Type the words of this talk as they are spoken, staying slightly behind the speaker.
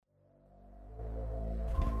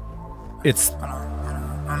It's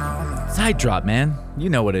side drop, man. You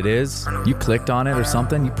know what it is. You clicked on it or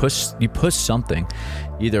something. You push something,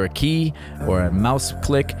 either a key or a mouse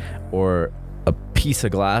click or a piece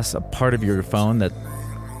of glass, a part of your phone that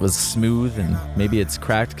was smooth, and maybe it's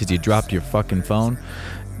cracked because you dropped your fucking phone.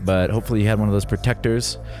 But hopefully you had one of those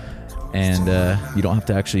protectors, and you don't have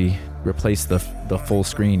to actually replace the full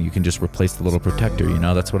screen. You can just replace the little protector. You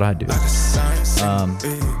know, that's what I do.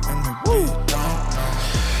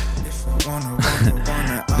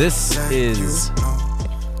 This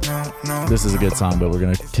is a good song, but we're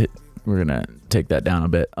gonna take that down a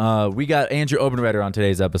bit. We got Andrew Obenreiter on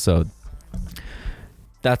today's episode.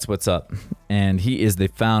 That's what's up, and he is the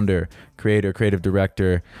founder, creator, creative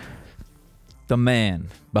director, the man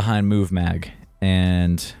behind Move Mag,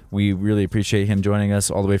 and we really appreciate him joining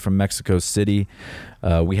us all the way from Mexico City.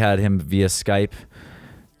 We had him via Skype,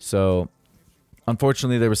 so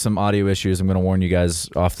unfortunately there were some audio issues. I'm going to warn you guys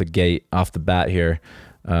off the bat here.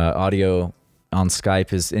 Audio on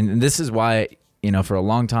Skype is, and this is why, for a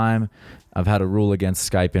long time I've had a rule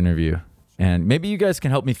against Skype interview, and maybe you guys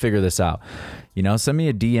can help me figure this out. Send me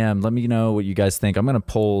a DM. Let me know what you guys think. I'm going to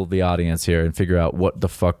poll the audience here and figure out what the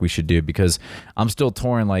fuck we should do, because I'm still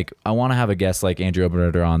torn. Like, I want to have a guest like Andrew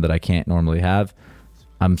Obenreiter on that I can't normally have.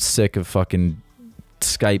 I'm sick of fucking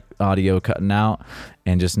Skype audio cutting out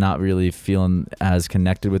and just not really feeling as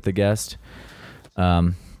connected with the guest.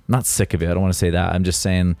 Not sick of it. I don't want to say that. I'm just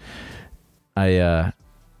saying I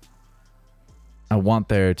want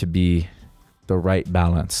there to be the right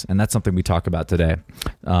balance, and that's something we talk about today.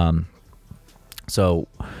 So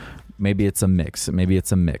maybe it's a mix.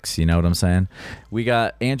 You know what I'm saying? We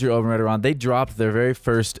got Andrew Obenreiter on. They dropped their very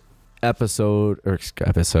first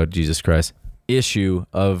Jesus Christ, issue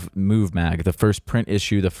of Move Mag, the first print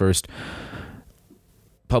issue, the first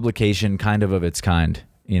publication kind of its kind.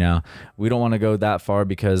 We don't want to go that far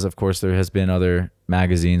because, of course, there has been other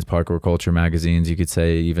magazines, parkour culture magazines, you could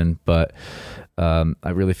say even, but I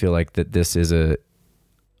really feel like that this is a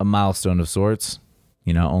milestone of sorts.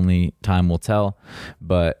 Only time will tell,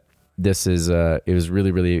 but this is it was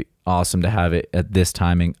really, really awesome to have it at this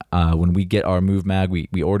timing. When we get our Move Mag,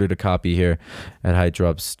 we ordered a copy here at Height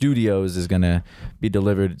Drop Studios, is going to be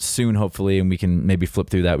delivered soon, hopefully, and we can maybe flip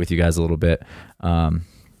through that with you guys a little bit.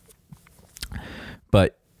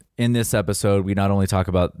 But in this episode, we not only talk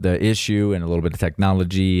about the issue and a little bit of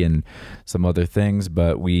technology and some other things,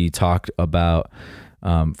 but we talked about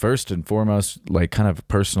first and foremost, like kind of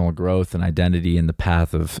personal growth and identity and the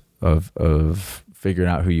path of figuring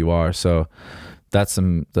out who you are. So that's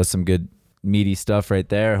some good meaty stuff right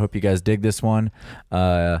there. I hope you guys dig this one.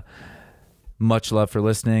 Much love for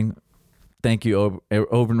listening. Thank you,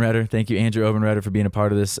 Obenreiter. Thank you, Andrew Obenreiter, for being a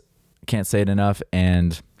part of this. Can't say it enough.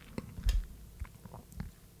 And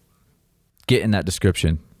get in that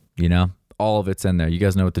description. All of it's in there. You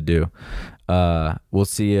guys know what to do. We'll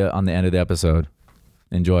see you on the end of the episode.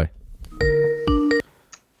 Enjoy.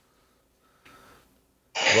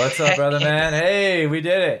 What's up, brother, man? Hey, we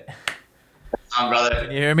did it. Brother.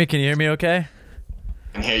 Can you hear me? Can you hear me okay?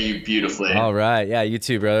 I can hear you beautifully. All right. Yeah, you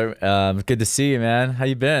too, brother. Good to see you, man. How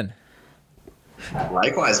you been?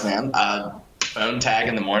 Likewise, man. Phone tag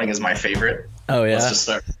in the morning is my favorite. Oh, yeah? Let's just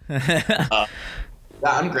start. Yeah,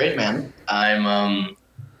 I'm great, man. I'm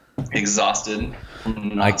exhausted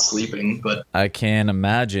from not sleeping, but I can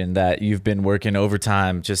imagine that you've been working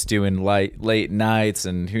overtime, just doing late nights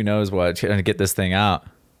and who knows what, trying to get this thing out.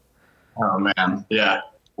 Oh man, yeah,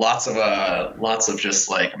 lots of just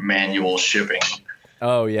like manual shipping.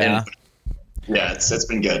 Oh yeah, and, yeah, it's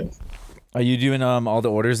been good. Are you doing all the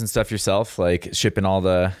orders and stuff yourself, like shipping all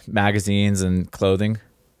the magazines and clothing?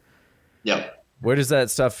 Yep. Where does that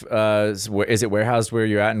stuff? Is it warehoused where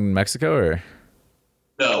you're at in Mexico, or?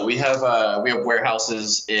 No, we have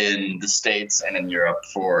warehouses in the States and in Europe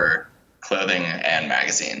for clothing and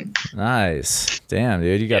magazine. Nice. Damn,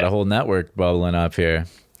 dude, you got a whole network bubbling up here.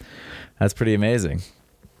 That's pretty amazing.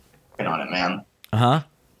 Working on it, man. Uh-huh.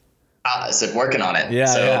 I said working on it. Yeah,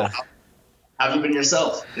 so, yeah. How have you been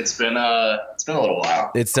yourself? It's been a little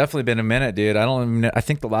while. It's definitely been a minute, dude. I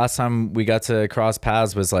think the last time we got to cross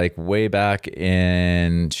paths was like way back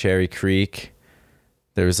in Cherry Creek.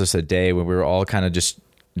 There was just a day when we were all kind of just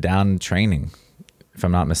down training, if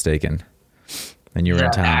I'm not mistaken. And you were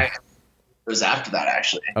in town. It was after that,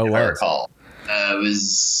 actually. Oh, if what? I recall. It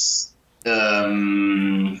was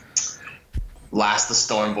last the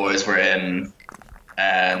Storm Boys were in,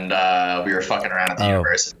 and we were fucking around at the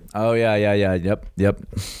university. Oh yeah. Yep.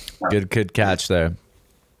 Good catch there.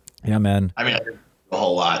 Yeah, man. I mean, I did a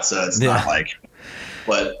whole lot, so it's not like,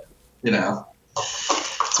 but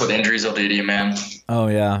it's what injuries will do to you, man. Oh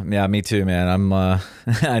yeah, me too, man. I'm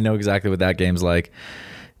I know exactly what that game's like.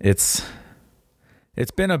 It's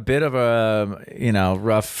been a bit of a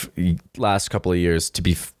rough last couple of years, to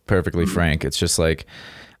be perfectly frank. It's just like,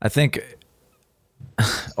 I think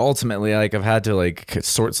ultimately, like, I've had to like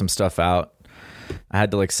sort some stuff out. I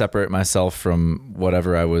had to like separate myself from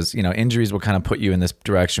whatever I was. Injuries will kind of put you in this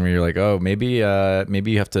direction where you're like, oh, maybe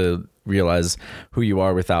you have to realize who you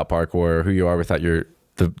are without parkour, or who you are without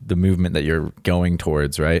the movement that you're going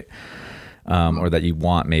towards, right? Or that you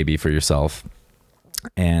want maybe for yourself.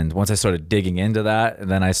 And once I started digging into that, and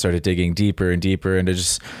then I started digging deeper and deeper into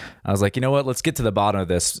I was like, you know what, let's get to the bottom of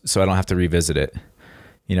this so I don't have to revisit it.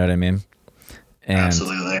 You know what I mean? And,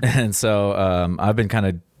 absolutely. And so I've been kind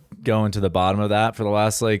of going to the bottom of that for the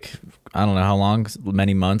last, like, I don't know how long,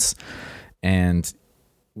 many months. And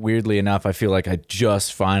weirdly enough, I feel like I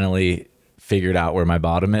just finally figured out where my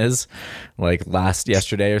bottom is, like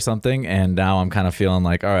yesterday or something. And now I'm kind of feeling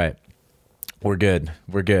like, all right, we're good.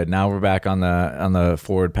 Now we're back on the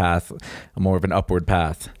forward path, more of an upward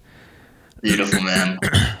path. Beautiful, man.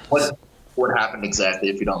 What happened exactly,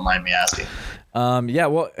 if you don't mind me asking? Yeah,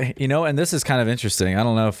 well, and this is kind of interesting. I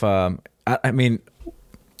don't know if I mean,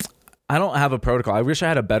 I don't have a protocol. I wish I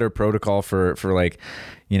had a better protocol for like,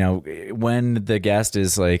 when the guest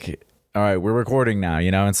is like, all right, we're recording now,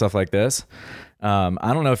 and stuff like this.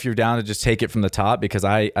 I don't know if you're down to just take it from the top, because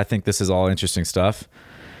I think this is all interesting stuff.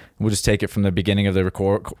 We'll just take it from the beginning of the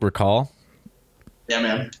recall. Yeah,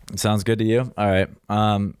 man. Sounds good to you? All right.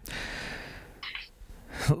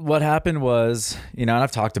 What happened was, and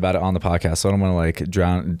I've talked about it on the podcast, so I don't want to like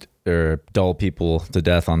drown or dull people to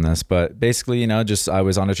death on this, but basically, just I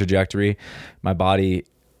was on a trajectory. My body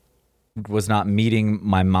was not meeting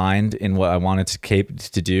my mind in what I wanted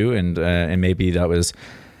to do, and maybe that was,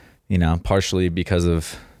 partially because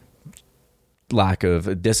of lack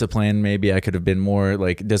of discipline. Maybe I could have been more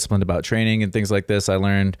like disciplined about training and things like this, I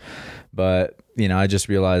learned. But, I just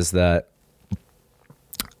realized that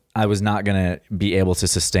I was not going to be able to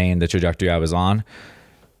sustain the trajectory I was on.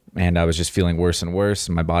 And I was just feeling worse and worse.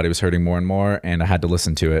 My body was hurting more and more, and I had to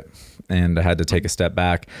listen to it, and I had to take a step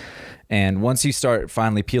back. And once you start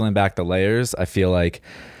finally peeling back the layers, I feel like,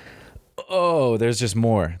 oh, there's just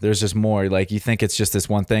more. Like, you think it's just this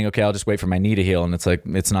one thing. Okay, I'll just wait for my knee to heal. And it's like,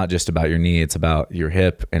 it's not just about your knee. It's about your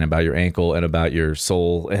hip, and about your ankle, and about your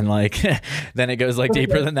soul. And like, then it goes like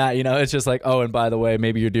deeper than that, It's just like, oh, and by the way,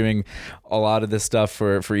 maybe you're doing a lot of this stuff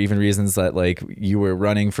for even reasons that like you were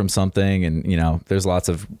running from something. And, there's lots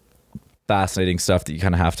of fascinating stuff that you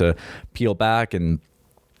kind of have to peel back. And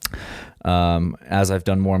as I've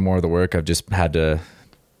done more and more of the work, I've just had to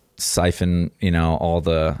siphon, all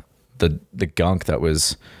the gunk that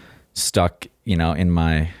was stuck, in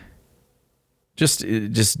my just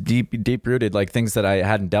deep rooted, like things that I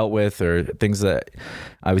hadn't dealt with, or things that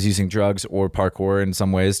I was using drugs or parkour in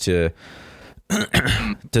some ways to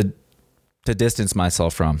distance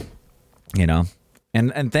myself from,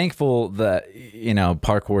 and thankful that,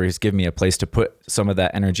 parkour has given me a place to put some of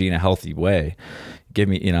that energy in a healthy way. Give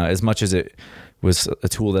me, as much as it was a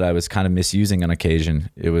tool that I was kind of misusing on occasion,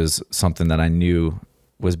 it was something that I knew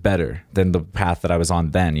was better than the path that I was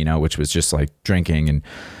on then, which was just like drinking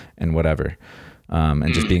and whatever,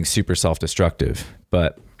 and just being super self-destructive.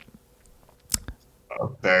 But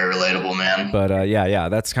very relatable, man. But yeah,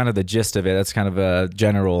 that's kind of the gist of it. That's kind of a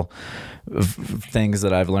general things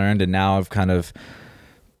that I've learned, and now I've kind of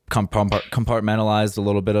compartmentalized a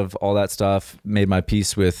little bit of all that stuff, made my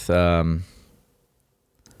peace with a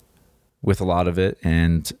lot of it,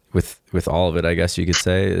 and with all of it, I guess you could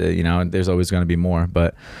say. There's always going to be more,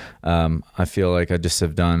 but I feel like I just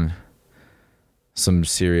have done some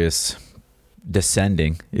serious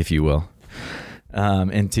descending, if you will,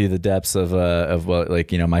 into the depths of what,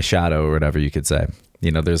 like, my shadow, or whatever you could say.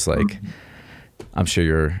 There's like, I'm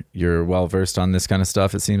sure you're well versed on this kind of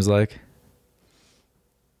stuff, it seems like.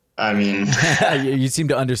 I mean, you seem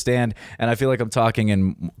to understand, and I feel like I'm talking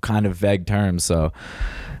in kind of vague terms, so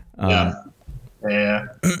yeah.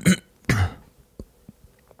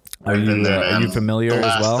 Are you familiar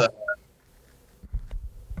as well?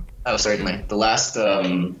 Certainly. The last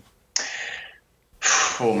oh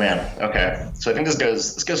man. Okay. So I think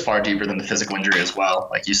this goes far deeper than the physical injury as well,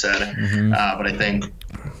 like you said. Mm-hmm. But I think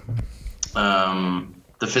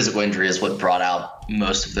the physical injury is what brought out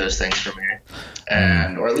most of those things for me,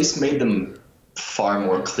 or at least made them far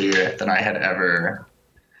more clear than I had ever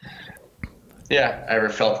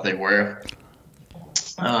felt that they were.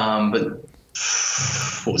 But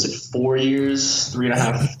what was it, 4 years,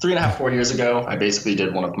 3.5, 4 years ago, I basically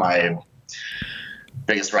did one of my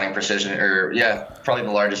biggest running precision, or probably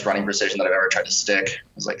the largest running precision that I've ever tried to stick. It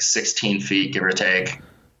was like 16 feet, give or take.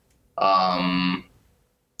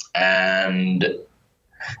 And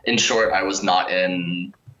in short, I was not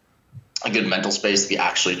in a good mental space to be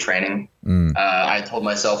actually training. I told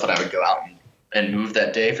myself that I would go out and move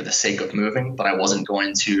that day for the sake of moving, but I wasn't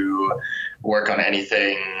going to work on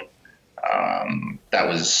anything that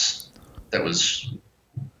was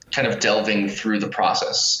kind of delving through the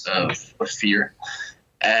process of fear.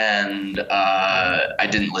 And I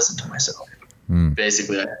didn't listen to myself.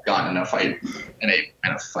 Basically, I had gotten in a fight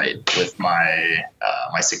with my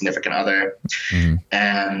significant other,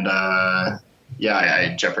 and I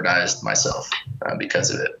jeopardized myself because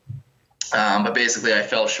of it. But basically, I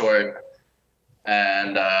fell short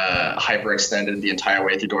and hyperextended the entire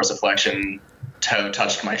way through dorsiflexion. Toe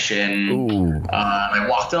touched my shin. I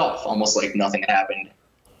walked off almost like nothing happened.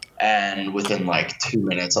 And within like 2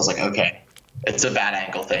 minutes, I was like, okay, it's a bad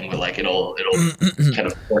ankle thing, but like it'll kind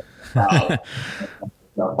of work out.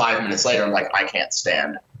 5 minutes later, I'm like, I can't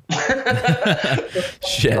stand.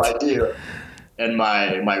 Shit. So I do. And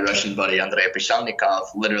my Russian buddy, Andrei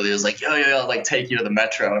Pishalnikov, literally was like, yo, I'll like take you to the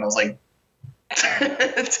metro. And I was like,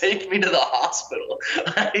 take me to the hospital.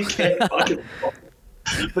 I can't fucking.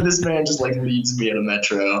 But this man just like leads me in a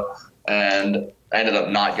metro, and I ended up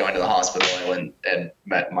not going to the hospital. I went and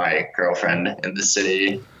met my girlfriend in the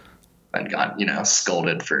city and got,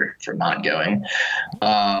 scolded for not going.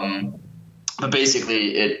 But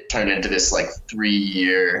basically it turned into this like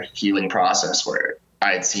 3-year healing process where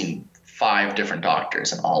I had seen 5 different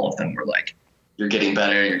doctors, and all of them were like, you're getting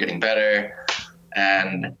better.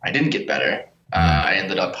 And I didn't get better. I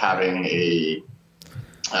ended up having a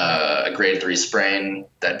grade 3 sprain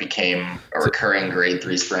that became a recurring grade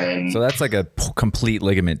 3 sprain. So that's like a complete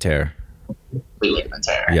ligament tear.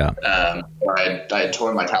 Yeah. I had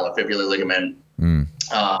torn my talofibular ligament.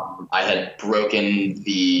 I had broken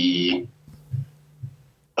the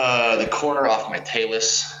corner off my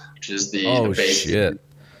talus, which is the base. Shit.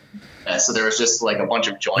 So there was just like a bunch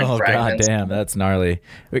of joint God fragments. damn, that's gnarly.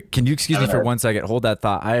 Wait, can you excuse me for 1 second? Hold that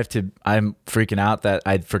thought. I'm freaking out that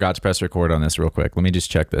I forgot to press record on this real quick. Let me just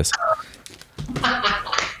check this.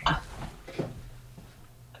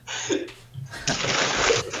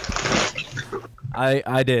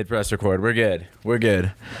 I did press record. We're good.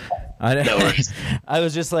 No worries. I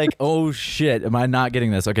was just like, oh shit, am I not getting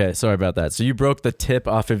this? Okay, sorry about that. So you broke the tip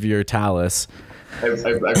off of your talus. I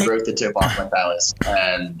broke the tip off my talus,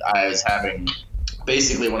 and I was having,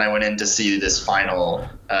 basically when I went in to see this final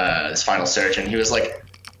surgeon, he was like,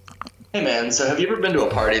 hey man, so have you ever been to a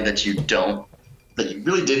party that you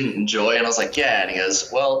really didn't enjoy? And I was like, yeah. And he goes,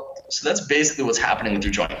 well, so that's basically what's happening with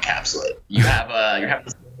your joint encapsulate. You're having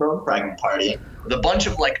this bone fragment party with a bunch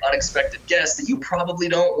of like unexpected guests that you probably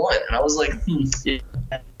don't want. And I was like, yeah,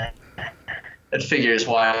 that figures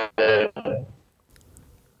why.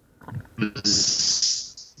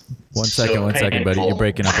 One second, buddy. You're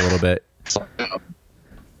breaking up a little bit.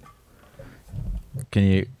 Can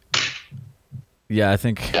you? Yeah, I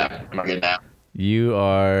think. Yeah, am I good now? You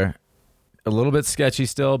are a little bit sketchy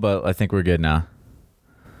still, but I think we're good now.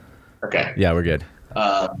 Okay. Yeah, we're good.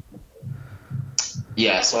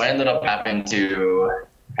 Yeah, so I ended up having to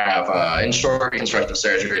have in short reconstructive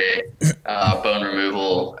surgery, bone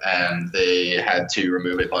removal, and they had to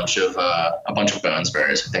remove a bunch of bone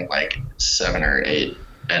spurs. I think like 7 or 8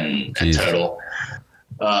 in total.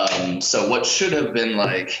 So what should have been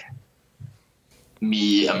like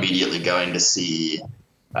me immediately going to see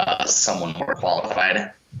someone more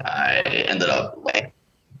qualified, I ended up like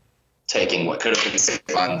taking what could have been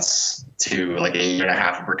 6 months to like 1.5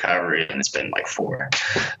 years of recovery, and it's been like 4.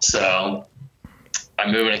 So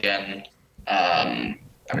I'm moving again. I'm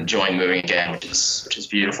enjoying moving again, which is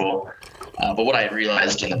beautiful. But what I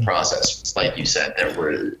realized in the process was, like you said,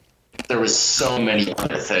 there was so many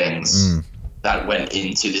other things that went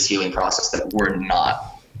into this healing process that were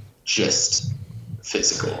not just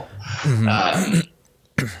physical. I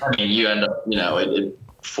mean, you end up, it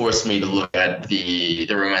forced me to look at the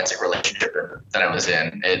romantic relationship that I was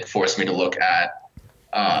in. It forced me to look at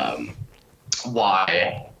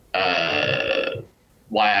why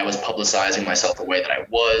I was publicizing myself the way that I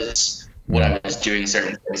was, what I was doing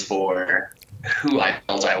certain things for, who I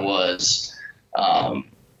felt I was.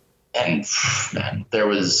 And man, it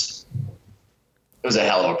was a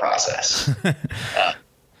hell of a process.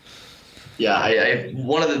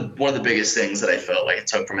 One of the biggest things that I felt like it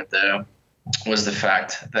took from it though was the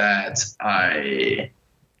fact that I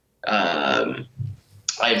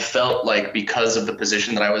felt like, because of the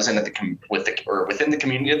position that I was in within the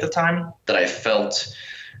community at the time, that I felt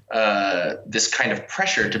this kind of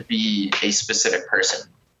pressure to be a specific person.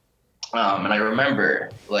 And I remember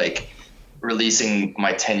like releasing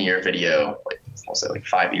my 10-year video, like I'll say like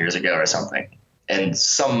 5 years ago or something. And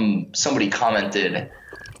somebody commented,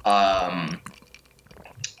 I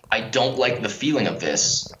don't like the feeling of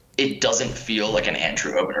this. It doesn't feel like an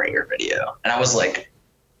Andrew Obenreiger video. And I was like,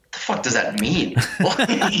 what the fuck does that mean?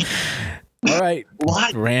 All right.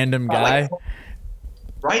 What? Random guy. Like,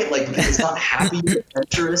 right? Like, because it's not happy,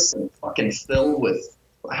 adventurous, and fucking filled with,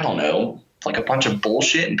 I don't know, like a bunch of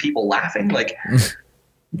bullshit and people laughing. Like,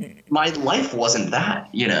 my life wasn't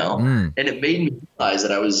that, you know? And it made me realize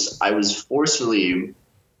that I was forcefully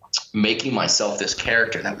making myself this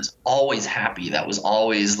character that was always happy, that was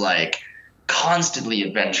always like constantly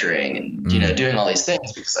adventuring and, you know, doing all these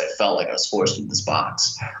things because I felt like I was forced into this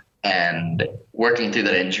box. And working through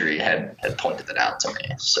that injury had pointed that out to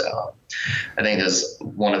me. So I think it was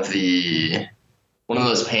one of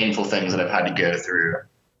those painful things that I've had to go through,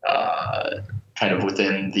 kind of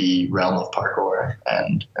within the realm of parkour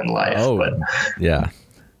and life. Oh, but yeah.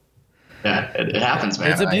 Yeah, it happens,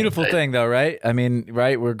 man. It's a beautiful thing though, right? I mean,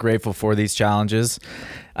 right? We're grateful for these challenges.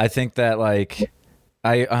 I think that like,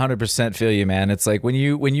 I 100% feel you, man. It's like when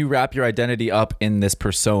you wrap your identity up in this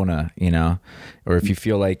persona, you know, or if you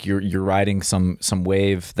feel like you're riding some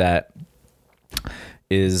wave that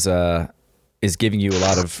is giving you a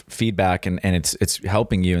lot of feedback and it's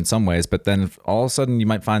helping you in some ways, but then all of a sudden you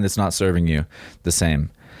might find it's not serving you the same.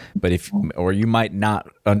 But you might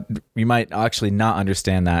actually not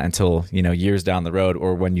understand that until, you know, years down the road,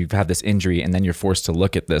 or when you've had this injury and then you're forced to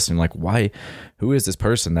look at this and like, who is this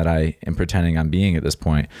person that I am pretending I'm being at this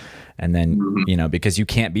point? And then, you know, because you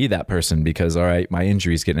can't be that person because, all right, my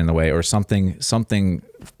injury's getting in the way, or something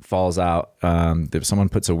falls out. If someone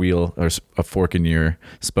puts a wheel or a fork in your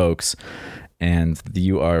spokes, and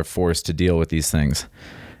you are forced to deal with these things.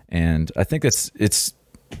 And I think it's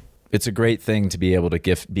a great thing to be able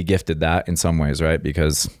to be gifted that in some ways, right?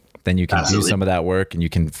 Because then you can Absolutely. do some of that work and you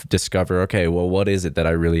can discover, okay, well, what is it that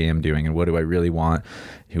I really am doing, and what do I really want?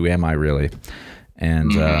 Who am I really?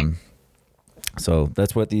 And so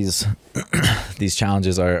that's what these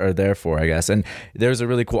challenges are there for, I guess. And there's a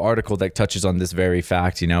really cool article that touches on this very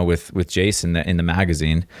fact, you know, with Jason in the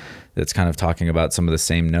magazine, that's kind of talking about some of the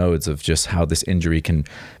same nodes of just how this injury can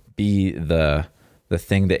be the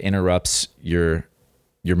thing that interrupts your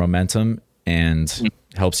momentum and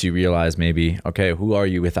helps you realize maybe, okay, who are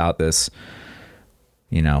you without this,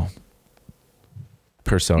 you know,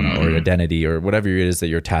 persona or identity or whatever it is that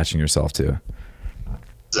you're attaching yourself to.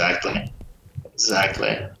 Exactly.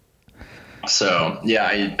 So yeah,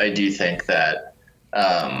 I do think that,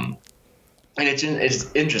 and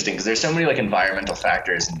it's interesting because there's so many like environmental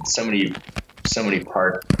factors and so many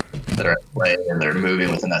parts that are at play and they're moving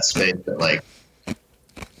within that space that like,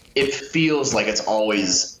 it feels like it's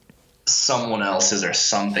always someone else's or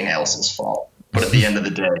something else's fault. But at the end of the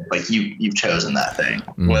day, like you've chosen that thing,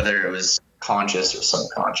 whether it was conscious or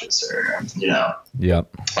subconscious or, you know,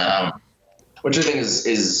 which I think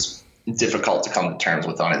is difficult to come to terms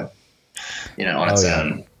with on its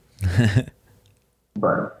own.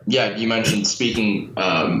 But yeah, you mentioned speaking.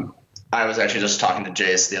 I was actually just talking to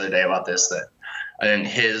Jace the other day about this, that I think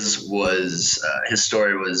his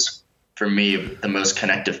story was, for me, the most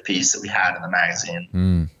connective piece that we had in the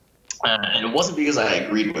magazine. And it wasn't because I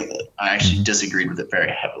agreed with it. I actually disagreed with it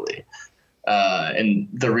very heavily. And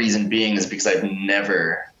the reason being is because I've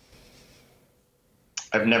never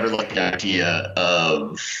liked the idea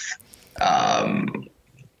of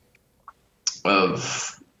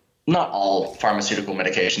not all pharmaceutical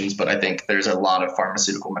medications, but I think there's a lot of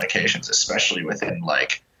pharmaceutical medications, especially within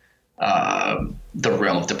like the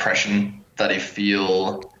realm of depression, that I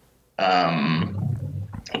feel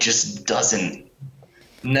just doesn't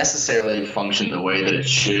necessarily function the way that it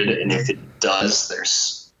should. And if it does,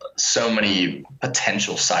 there's so many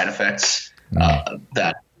potential side effects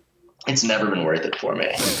that it's never been worth it for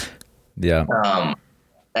me. Yeah.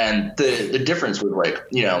 And the difference with, like,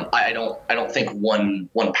 you know, I don't think one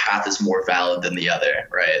path is more valid than the other,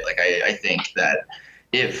 right? Like I think that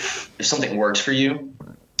if something works for you,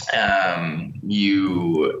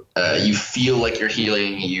 you feel like you're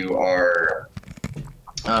healing, you are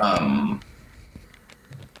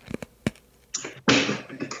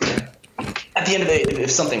at the end of the day,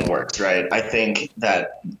 if something works, right, I think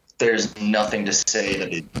that there's nothing to say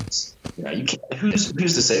that it's, you know, you can't, who's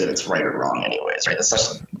to say that it's right or wrong anyways, right?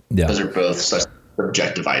 Those are both such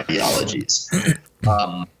subjective ideologies.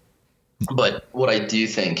 But what I do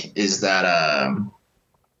think is that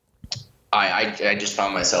I just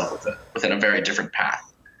found myself within a very different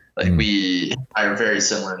path. Like I are very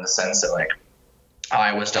similar in the sense that, like,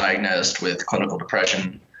 I was diagnosed with clinical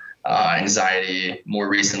depression, anxiety, more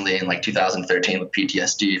recently in like 2013 with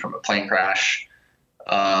PTSD from a plane crash,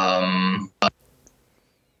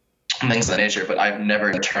 things of that nature. But I've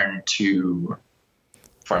never turned to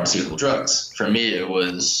pharmaceutical drugs. For me, it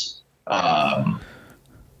was, a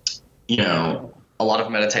lot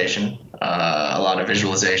of meditation, a lot of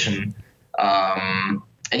visualization.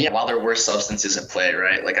 And yeah, while there were substances at play,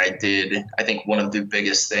 right? Like I think one of the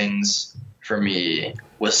biggest things for me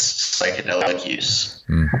was psychedelic use.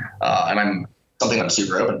 And something I'm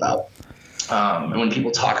super open about. And when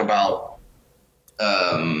people talk about,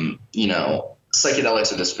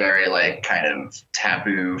 psychedelics are this very like kind of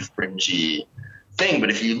taboo, fringy thing. But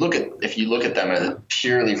if you look at them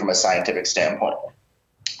purely from a scientific standpoint,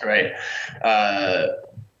 right?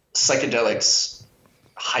 Psychedelics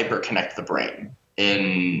hyperconnect the brain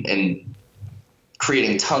in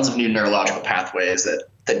creating tons of new neurological pathways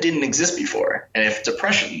that didn't exist before. And if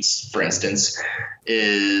depression, for instance,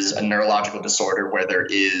 is a neurological disorder where there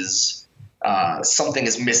is something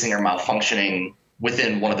is missing or malfunctioning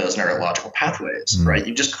within one of those neurological pathways, right?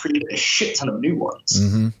 You just create a shit ton of new ones.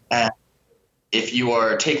 And if you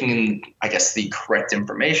are taking, I guess, the correct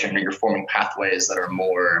information, or you're forming pathways that are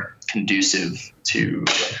more conducive to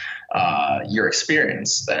your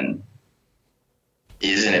experience, then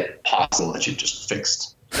isn't it possible that you just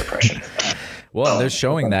fixed depression? Well, they're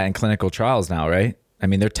showing that in clinical trials now, right? I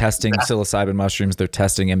mean, they're testing psilocybin mushrooms, they're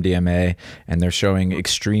testing MDMA, and they're showing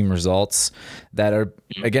extreme results that are,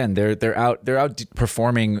 again, they're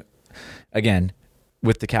outperforming, again,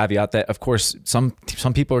 with the caveat that, of course, some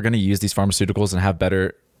people are going to use these pharmaceuticals and have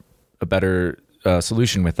a better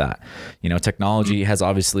solution with that. Technology has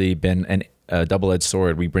obviously been a double-edged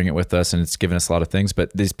sword. We bring it with us, and it's given us a lot of things.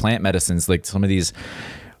 But these plant medicines, like some of these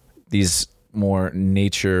more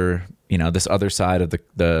nature, this other side of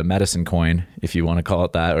the medicine coin, if you want to call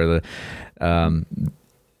it that, or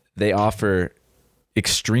they offer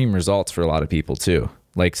extreme results for a lot of people too.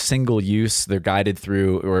 Like single use, they're guided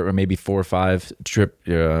through, or maybe 4 or 5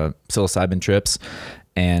 psilocybin trips,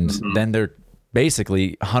 and then they're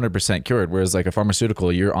basically 100% cured. Whereas like a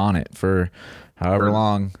pharmaceutical, you're on it for however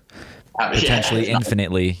long, potentially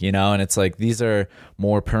infinitely, and it's like these are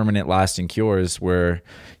more permanent lasting cures where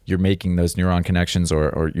you're making those neuron connections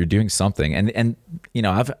or you're doing something. And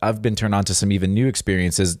I've been turned on to some even new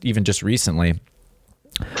experiences, even just recently,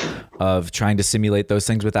 of trying to simulate those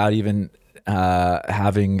things without even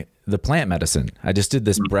having the plant medicine. I just did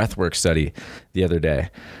this breathwork study the other day,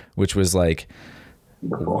 which was like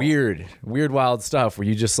weird, wild stuff where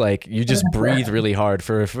you just breathe really hard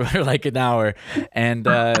for like an hour, and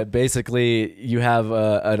basically you have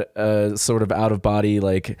a sort of out of body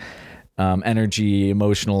like energy,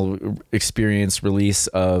 emotional experience release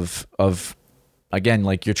of again,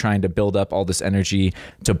 like you're trying to build up all this energy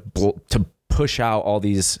to push out all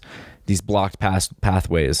these blocked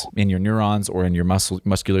pathways in your neurons or in your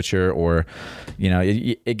musculature, or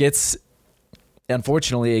it gets,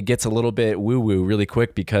 unfortunately, it gets a little bit woo-woo really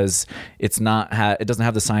quick because it doesn't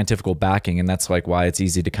have the scientific backing, and that's like why it's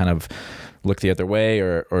easy to kind of look the other way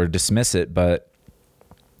or dismiss it. But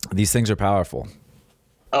these things are powerful.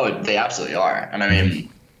 Oh, they absolutely are. And I mean,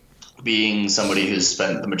 being somebody who's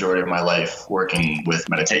spent the majority of my life working with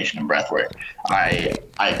meditation and breathwork, I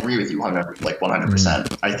agree with you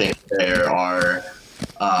 100%. I think there are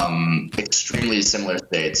extremely similar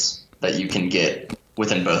states that you can get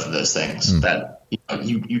within both of those things that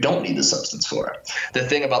you don't need the substance for. The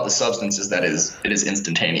thing about the substance is that it is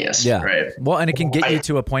instantaneous. Yeah. Right. Well, and it can get you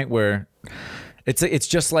to a point where it's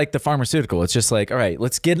just like the pharmaceutical. It's just like, all right,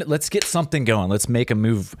 let's get something going. Let's make a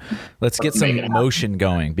move. Let's get some motion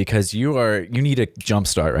going, because you need a jump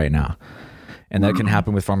start right now. And that can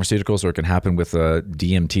happen with pharmaceuticals, or it can happen with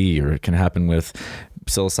DMT, or it can happen with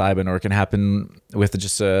psilocybin, or it can happen with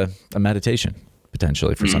just a meditation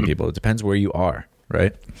potentially for some people. It depends where you are,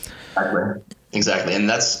 right? Exactly. And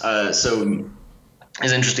that's so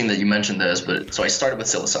it's interesting that you mentioned this, but so I started with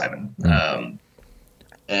psilocybin.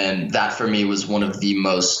 And that for me was one of the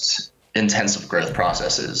most intensive growth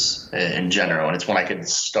processes in general. And it's when I could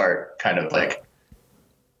start kind of like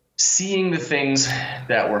seeing the things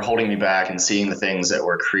that were holding me back and seeing the things that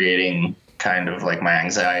were creating kind of like my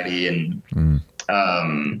anxiety and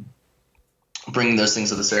bringing those things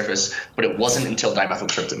to the surface. But it wasn't until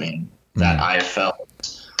dimethyltryptamine that I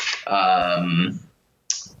felt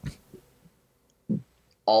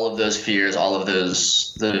all of those fears, all of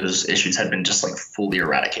those issues had been just like fully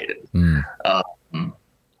eradicated.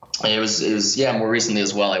 It was more recently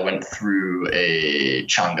as well. I went through a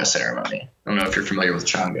Changa ceremony. I don't know if you're familiar with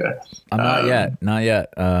Changa. I'm not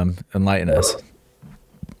yet. Enlighten us.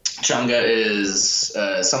 Changa is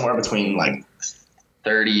somewhere between like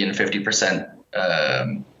 30 and 50%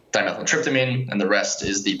 dimethyltryptamine, and the rest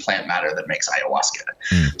is the plant matter that makes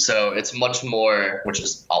ayahuasca. So it's much more, which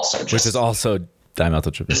is also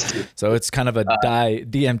dimethyltryptamine. So it's kind of a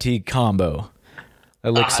DMT combo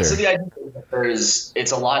elixir. So the idea is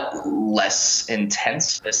it's a lot less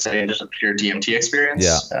intense than say just a pure DMT experience.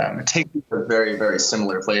 Yeah. It takes you to very, very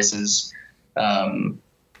similar places.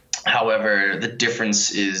 However, the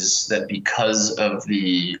difference is that because of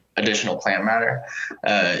the additional plant matter,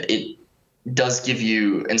 it does give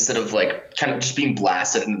you, instead of like kind of just being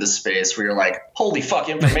blasted into this space where you're like, holy fuck,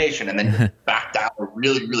 information, and then back down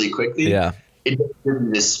really, really quickly. Yeah. It gives you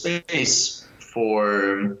this space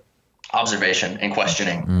for observation and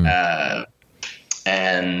questioning.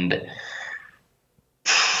 And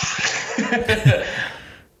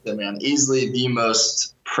man, easily the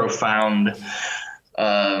most profound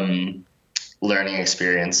learning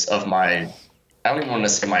experience of my, I don't even want to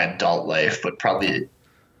say my adult life, but probably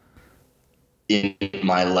in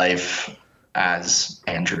my life as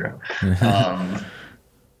Andrew.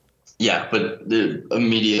 Yeah, but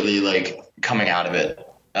immediately like coming out of it,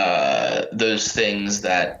 those things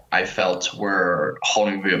that I felt were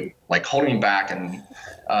holding me back and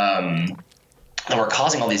that were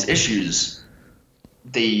causing all these issues,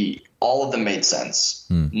 all of them made sense.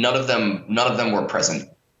 None of them were present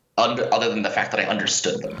other than the fact that I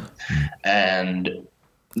understood them. And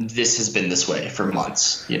this has been this way for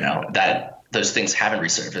months, that those things haven't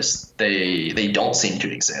resurfaced. They don't seem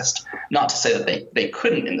to exist. Not to say that they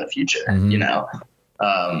couldn't in the future,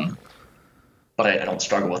 but I don't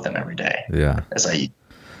struggle with them every day. Yeah. As I eat.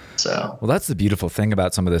 So. Well, that's the beautiful thing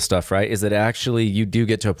about some of this stuff, right? Is that actually you do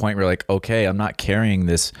get to a point where you're like, okay, I'm not carrying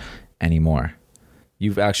this anymore.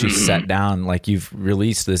 You've actually sat down, like you've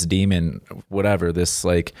released this demon, whatever, this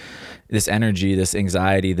energy, this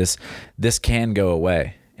anxiety, this can go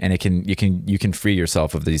away. And you can free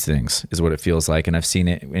yourself of these things is what it feels like. And I've seen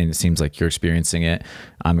it, and it seems like you're experiencing it.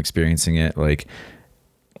 I'm experiencing it. Like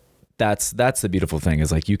that's the beautiful thing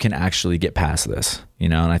is like, you can actually get past this,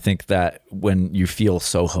 and I think that when you feel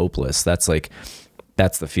so hopeless, that's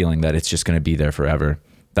the feeling that it's just going to be there forever.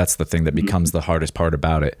 That's the thing that becomes the hardest part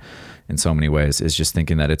about it in so many ways, is just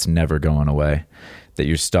thinking that it's never going away, that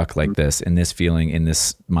you're stuck like this, in this feeling, in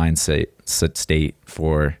this mindset state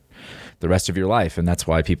for the rest of your life. And that's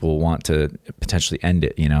why people want to potentially end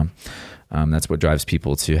it. That's what drives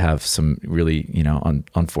people to have some really,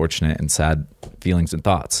 unfortunate and sad feelings and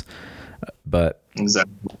thoughts. But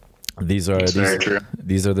exactly. These are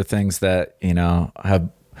the things that,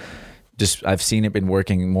 I've seen it been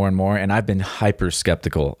working more and more, and I've been hyper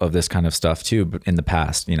skeptical of this kind of stuff too. But in the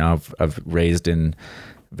past, I've raised in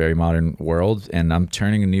a very modern world, and I'm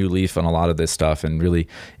turning a new leaf on a lot of this stuff and really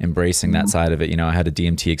embracing that side of it. I had a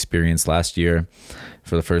DMT experience last year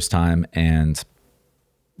for the first time, and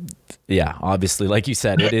yeah, obviously, like you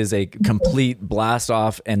said, it is a complete blast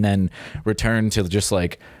off and then return to just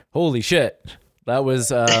like, holy shit, that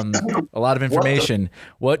was a lot of information.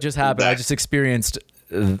 What just happened? I just experienced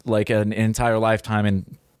like an entire lifetime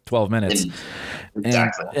in 12 minutes.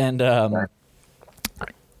 Exactly.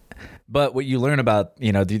 But what you learn about,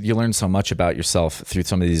 you learn so much about yourself through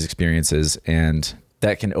some of these experiences, and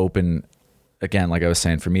that can open, again, like I was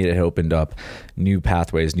saying, for me, it opened up new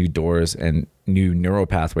pathways, new doors, and new neural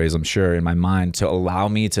pathways, I'm sure, in my mind to allow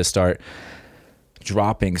me to start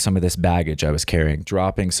dropping some of this baggage I was carrying,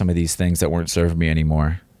 dropping some of these things that weren't serving me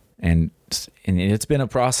anymore. And it's been a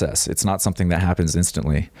process. It's not something that happens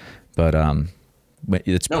instantly, but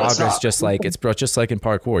it's progress. Just like in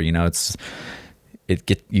parkour,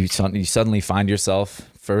 you suddenly find yourself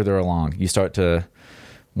further along. You start to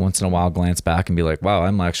once in a while glance back and be like, wow,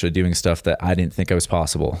 I'm actually doing stuff that I didn't think I was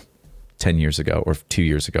possible 10 years ago or 2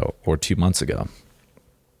 years ago or 2 months ago.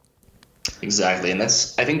 Exactly. And I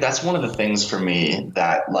think that's one of the things for me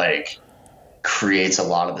that like creates a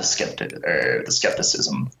lot of the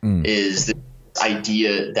skepticism is the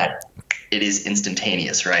idea that it is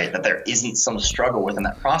instantaneous, right? That there isn't some struggle within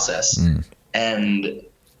that process. And,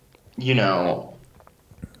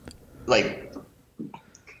 like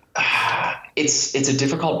it's a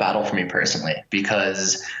difficult battle for me personally,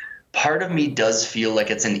 because part of me does feel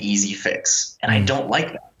like it's an easy fix, and I don't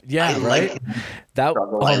like that. Yeah, right.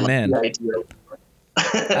 Man.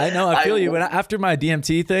 I know. I feel you. After my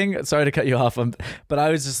DMT thing, sorry to cut you off, but I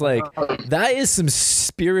was just like, that is some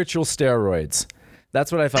spiritual steroids.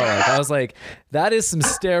 That's what I felt like. I was like, that is some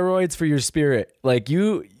steroids for your spirit. Like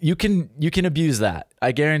you can abuse that.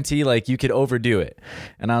 I guarantee like you could overdo it.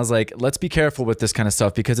 And I was like, let's be careful with this kind of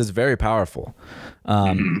stuff because it's very powerful.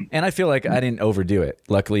 And I feel like I didn't overdo it.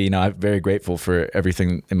 Luckily, I'm very grateful for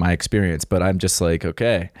everything in my experience, but I'm just like,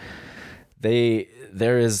 okay,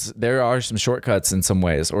 there are some shortcuts in some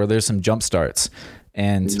ways, or there's some jump starts,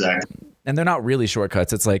 and Exactly. and they're not really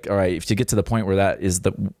shortcuts. It's like, all right, if you get to the point where that is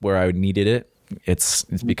where I needed it, it's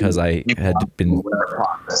because I had been whatever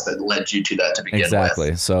process that led you to that to begin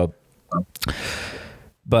exactly. with. So,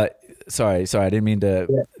 but sorry, I didn't mean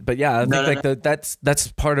to. But yeah, I think that's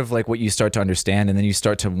part of like what you start to understand, and then you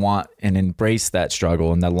start to want and embrace that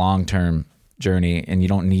struggle and that long-term journey, and you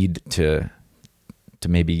don't need to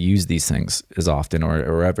maybe use these things as often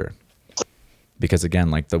or ever, because again,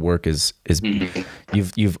 like the work is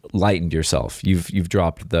you've lightened yourself, you've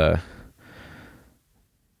dropped the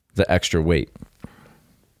extra weight.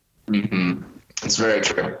 It's very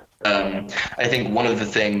true. I think one of the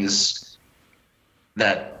things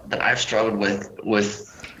that I've struggled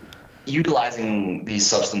with utilizing these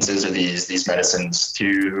substances or these medicines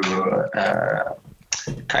to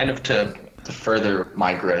kind of to further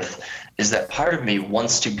my growth is that part of me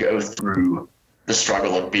wants to go through the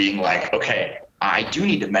struggle of being like, okay, I do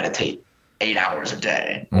need to meditate 8 hours a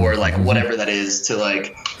day, or like whatever that is, to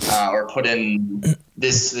like or put in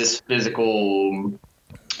this physical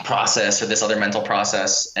process or this other mental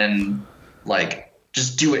process, and like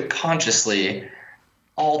just do it consciously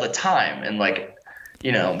all the time. And like,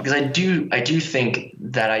 because I do think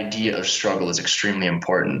that idea of struggle is extremely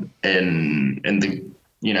important in the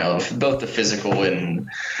both the physical and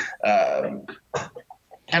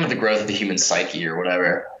kind of the growth of the human psyche or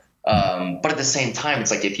whatever. But at the same time,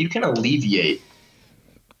 it's like if you can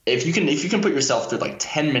put yourself through like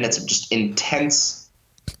 10 minutes of just intense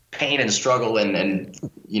pain and struggle and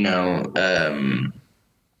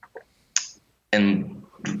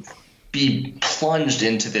be plunged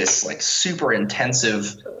into this like super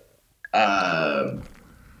intensive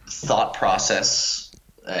thought process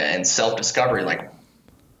and self-discovery, like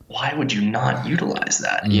why would you not utilize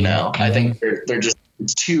that? I think they're just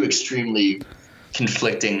two extremely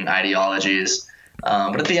conflicting ideologies.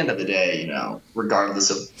 But at the end of the day, regardless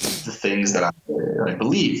of the things that I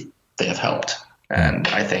believe, they have helped. And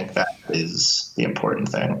I think that is the important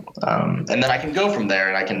thing. And then I can go from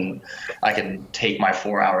there, and I can take my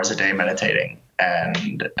 4 hours a day meditating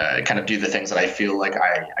and kind of do the things that I feel like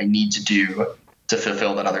I need to do to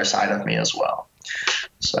fulfill that other side of me as well.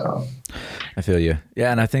 So I feel you.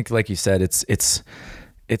 Yeah. And I think, like you said, it's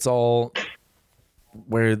all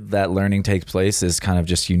where that learning takes place is kind of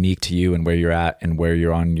just unique to you and where you're at and where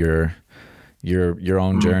you're on your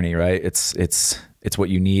own journey, right? It's what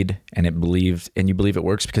you need, and you believe it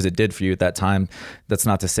works because it did for you at that time. That's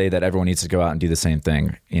not to say that everyone needs to go out and do the same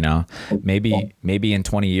thing. Maybe in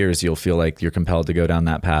 20 years you'll feel like you're compelled to go down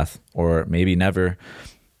that path, or maybe never.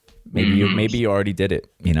 Maybe you already did it.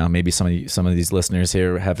 Maybe some of these listeners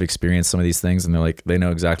here have experienced some of these things, and they're like, they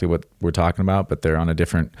know exactly what we're talking about, but they're on a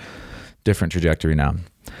different trajectory now.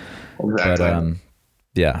 Exactly. But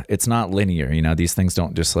yeah, it's not linear. These things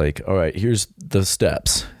don't just like, all right, here's the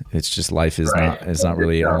steps. It's just life is not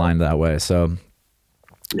really aligned that way. So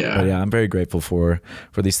yeah, but yeah, I'm very grateful for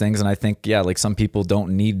these things, and I think like some people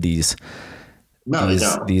don't need these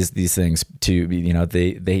things to be,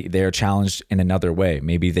 they are challenged in another way.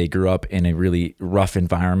 Maybe they grew up in a really rough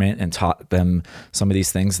environment and taught them some of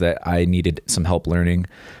these things that I needed some help learning,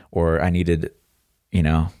 or I needed,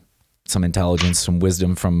 some intelligence, some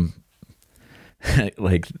wisdom from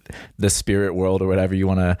like the spirit world or whatever you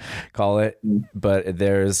want to call it. But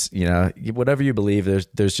there's, whatever you believe,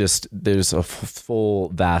 there's a full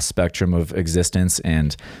vast spectrum of existence,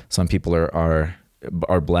 and some people are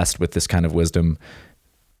blessed with this kind of wisdom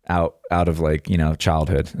out of like,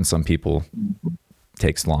 childhood, and some people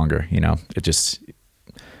takes longer. It just,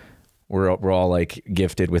 we're all like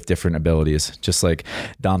gifted with different abilities. Just like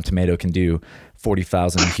Dom Tomato can do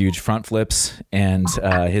 40,000 huge front flips, and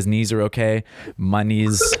his knees are okay. My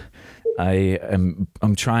knees, I'm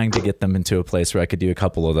trying to get them into a place where I could do a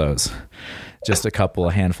couple of those. Just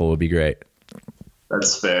a handful would be great.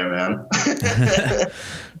 That's fair, man.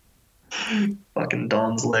 Fucking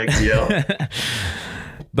Don's legs, yo.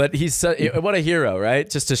 But he's what a hero, right?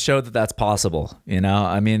 Just to show that that's possible,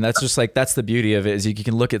 I mean, that's just like, that's the beauty of it, is you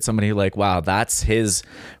can look at somebody like, wow, that's his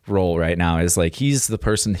role right now, is like, he's the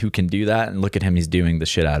person who can do that, and look at him, he's doing the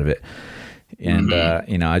shit out of it. And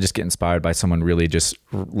I just get inspired by someone really just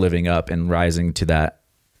living up and rising to that,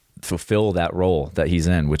 fulfill that role that he's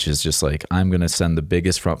in, which is just like, I'm gonna send the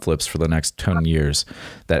biggest front flips for the next 10 years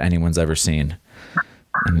that anyone's ever seen.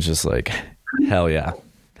 And it's just like, hell yeah.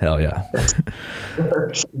 Hell yeah.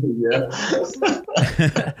 Yeah.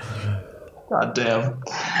 God damn.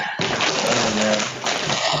 Oh man.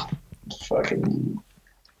 Fucking.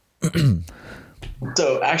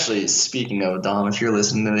 So actually, speaking of Dom, if you're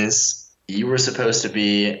listening to this, you were supposed to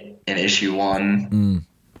be in issue 1.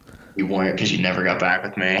 You weren't because you never got back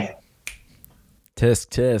with me.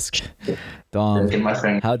 Tisk. Dom, My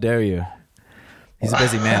friend. how dare you? He's a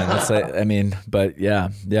busy man. That's but yeah.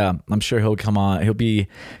 I'm sure he'll come on. He'll be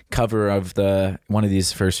cover of one of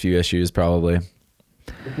these first few issues probably.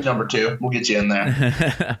 Number 2. We'll get you in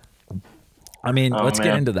there. I mean, let's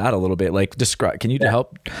get into that a little bit. Like, can you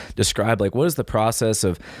help describe, like, what is the process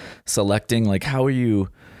of selecting? Like, how are you?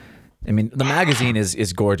 I mean, the magazine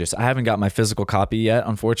is gorgeous. I haven't got my physical copy yet,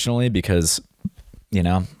 unfortunately, because,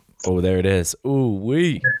 oh, there it is. Ooh,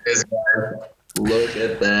 wee. Look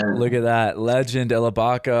at that. Look at that. Legend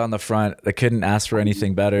Ilabaka on the front. I couldn't ask for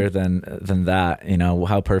anything better than that.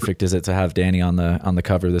 How perfect is it to have Danny on the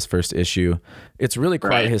cover of this first issue? It's really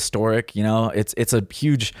quite historic. It's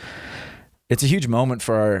a huge moment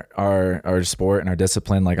for our sport and our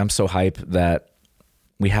discipline. Like, I'm so hyped that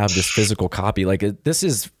we have this physical copy. Like, this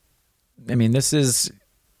is big.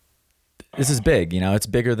 It's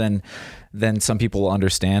bigger than some people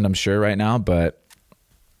understand, I'm sure, right now. But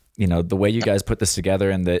the way you guys put this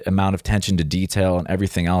together and the amount of attention to detail and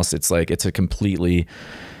everything else, it's like it's complete.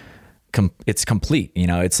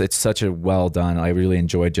 It's such a well done. I really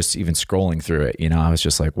enjoyed just even scrolling through it. I was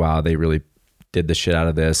just like, wow, they really did the shit out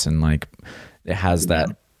of this, and like it has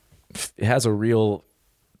a real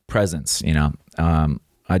presence.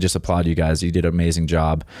 I just applaud you guys. You did an amazing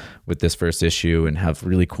job with this first issue and have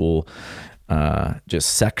really cool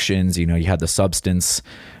just sections. You had the substance.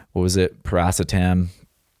 What was it? Paracetam,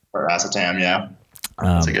 yeah.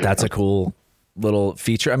 That's a cool little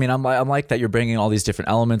feature. I mean, I'm like that you're bringing all these different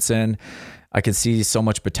elements in. I can see so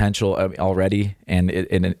much potential already, and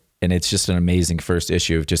it's just an amazing first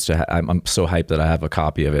issue. I'm so hyped that I have a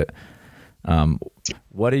copy of it. How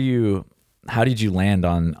did you land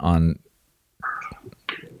on?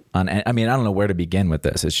 I mean, I don't know where to begin with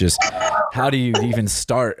this. It's just, how do you even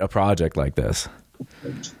start a project like this?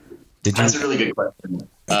 That's a really good question.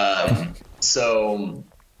 So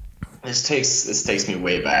this takes me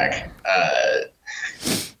way back.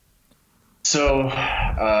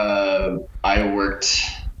 I worked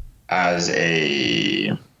as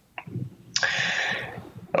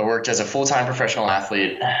a full-time professional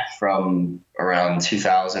athlete from around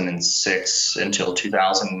 2006 until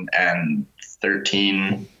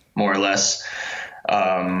 2013, more or less.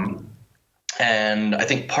 And I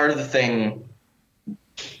think part of the thing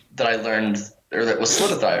that I learned, or that was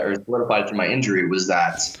solidified through my injury, was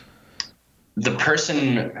that the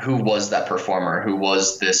person who was that performer, who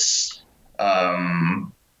was this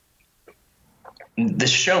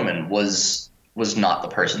showman, was not the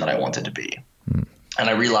person that I wanted to be. And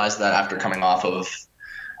I realized that after coming off of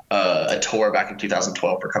a tour back in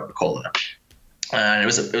 2012 for Coca-Cola. And it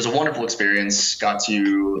was a wonderful experience. Got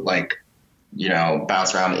to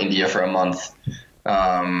bounce around India for a month.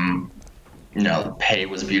 The pay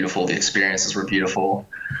was beautiful. The experiences were beautiful.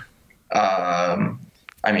 I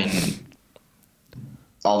mean,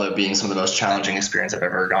 although being some of the most challenging experience I've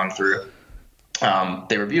ever gone through,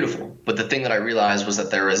 they were beautiful. But the thing that I realized was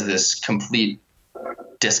that there was this complete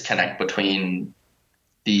disconnect between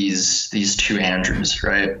these two Andrews,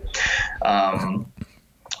 right?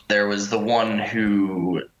 There was the one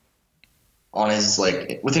who, on his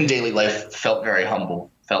within daily life, felt very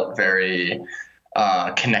humble, felt very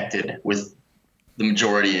connected with the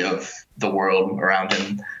majority of the world around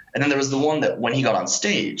him. And then there was the one that when he got on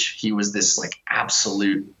stage, he was this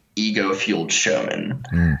absolute ego-fueled showman.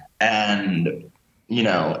 And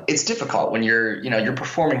it's difficult when you're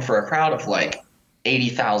performing for a crowd of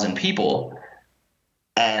 80,000 people,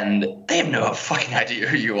 and they have no fucking idea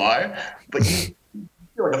who you are, but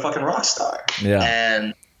you're like a fucking rock star. Yeah.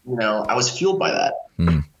 And I was fueled by that.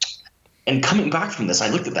 And coming back from this, I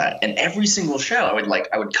looked at that, and every single show I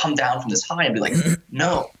would come down from this high and be like,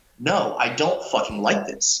 no, I don't fucking like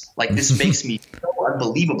this. This makes me so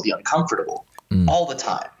unbelievably uncomfortable all the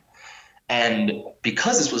time. And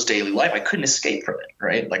because this was daily life, I couldn't escape from it,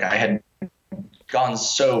 right? I had gone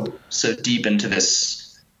so deep into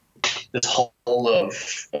this hole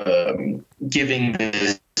of giving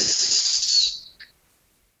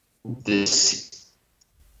this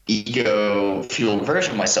ego-fueled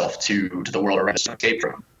version of myself to the world around to escape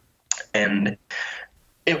from. And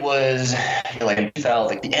it was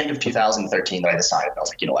the end of 2013 that I decided, I was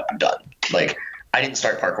like, you know what, I'm done. I didn't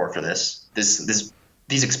start parkour for this. This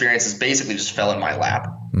these experiences basically just fell in my lap.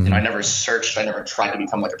 Mm-hmm. You know, I never searched. I never tried to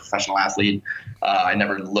become like a professional athlete. I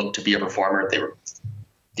never looked to be a performer.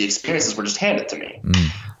 The experiences were just handed to me.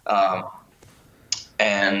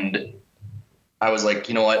 And I was like,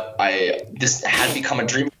 you know what? This had become a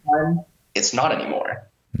dream of mine. It's not anymore,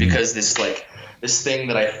 because this thing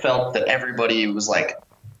that I felt that everybody was like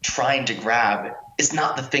trying to grab is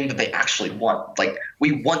not the thing that they actually want. Like,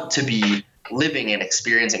 we want to be living and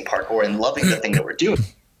experiencing parkour and loving the thing that we're doing,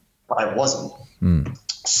 but I wasn't.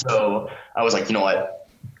 So I was like, you know what?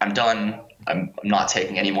 I'm done. I'm not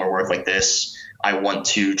taking any more work like this. I want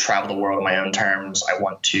to travel the world on my own terms. I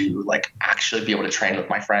want to like actually be able to train with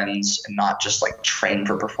my friends and not just like train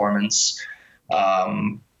for performance.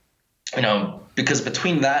 You know, because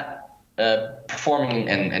between that, performing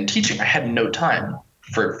and teaching, I had no time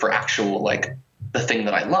for actual like the thing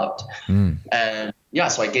that I loved. And yeah,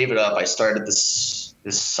 so I gave it up. I started this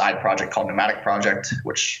side project called Nomadic Project,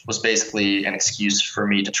 which was basically an excuse for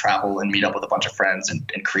me to travel and meet up with a bunch of friends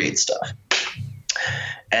and create stuff.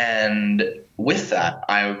 And with that,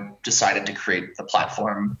 I decided to create the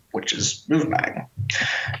platform, which is MoveMag.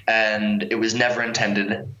 And it was never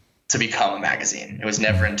intended to become a magazine. It was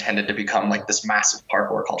never intended to become like this massive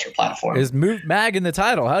parkour culture platform. Is MoveMag in the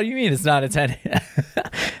title? How do you mean it's not intended?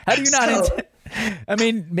 How do you not intend? I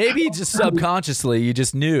mean, maybe just subconsciously you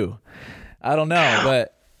just knew. I don't know,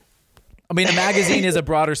 but I mean, a magazine is a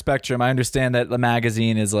broader spectrum. I understand that the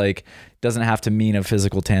magazine is like, doesn't have to mean a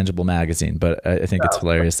physical, tangible magazine, but I think it's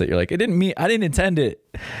hilarious that you're like, I didn't intend it.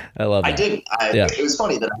 I love it. I didn't. It was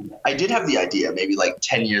funny that I did have the idea maybe like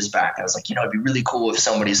 10 years back. I was like, you know, it'd be really cool if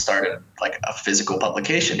somebody started like a physical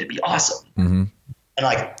publication. It'd be awesome. And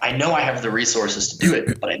like, I know I have the resources to do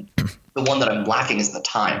it, but the one that I'm lacking is the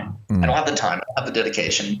time. I don't have the time. I don't have the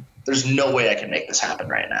dedication. There's no way I can make this happen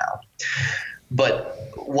right now. But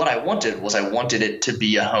what I wanted it to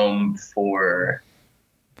be a home for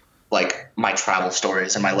like my travel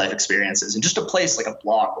stories and my life experiences, and just a place like a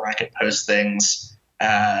blog where I could post things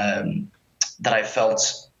that I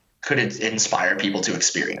felt could inspire people to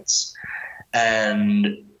experience.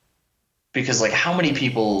 And because like how many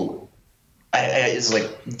people, it's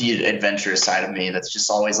like the adventurous side of me that's just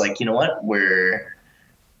always like, you know what,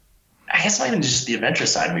 I guess not even just the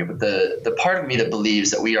adventurous side of me, but the part of me that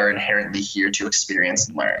believes that we are inherently here to experience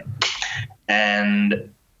and learn.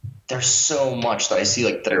 And there's so much that I see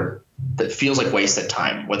like that feels like wasted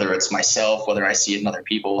time, whether it's myself, whether I see it in other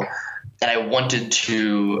people. And I wanted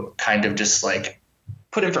to kind of just like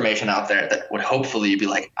put information out there that would hopefully be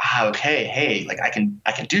like, okay, hey, like I can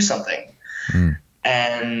do something.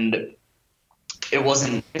 And it was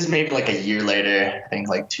maybe like a year later, I think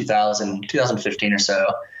like 2015 or so,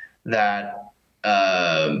 that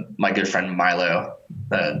my good friend Milo,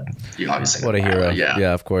 you obviously what a Milo, hero.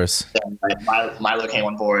 Yeah, of course. Milo came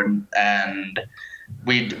on board, and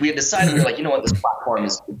we had decided, we were like, you know what, this platform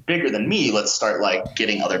is bigger than me. Let's start like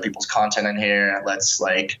getting other people's content in here. Let's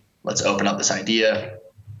open up this idea.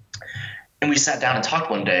 And we sat down and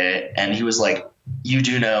talked one day, and he was like, you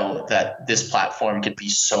do know that this platform could be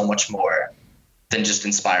so much more than just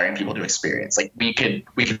inspiring people to experience. Like we could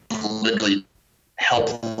literally help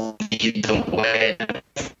lead the way.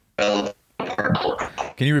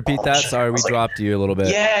 Can you repeat that? Sorry, we dropped you a little bit.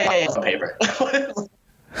 Yeah. On paper.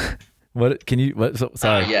 What can you? What?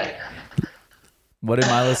 Sorry. Yeah. What did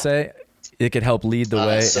Milo say? It could help lead the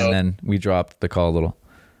way, and then we dropped the call a little.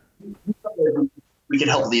 We could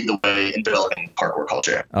help lead the way in developing parkour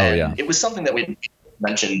culture. And it was something that we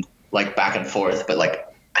mentioned like back and forth, but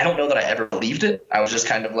like I don't know that I ever believed it. I was just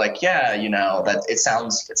kind of like, yeah, you know, that it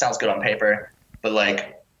sounds good on paper. But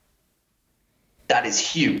like, that is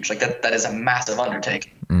huge. Like that is a massive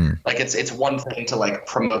undertaking. Like it's one thing to like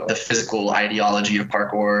promote the physical ideology of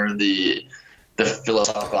parkour, the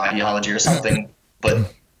philosophical ideology or something,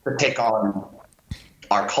 but to take on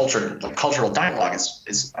our cultural dialogue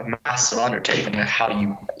is a massive undertaking. How do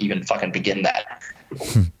you even fucking begin that?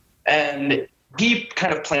 And he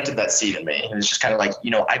kind of planted that seed in me. It was just kind of like, you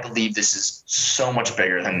know, I believe this is so much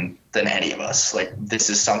bigger than any of us. Like this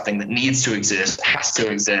is something that needs to exist, has to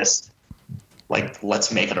exist. Like,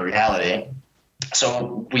 let's make it a reality.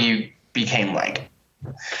 So we became like,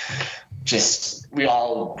 we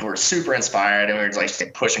all were super inspired, and we were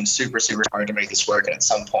like pushing super, super hard to make this work. And at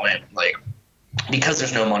some point, like, because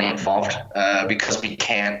there's no money involved, because we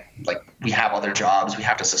can't, like, we have other jobs, we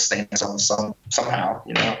have to sustain ourselves somehow,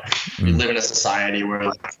 you know. We live in a society where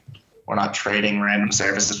like, we're not trading random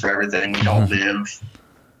services for everything. We don't live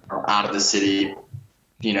out of the city,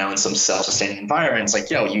 you know, in some self-sustaining environments. Like,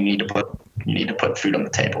 yo, you need to put food on the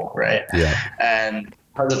table, right? Yeah. And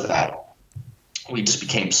because of that, we just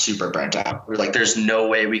became super burnt out. We were like, there's no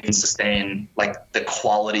way we can sustain like the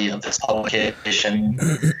quality of this publication.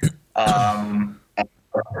 And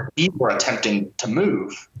we were attempting to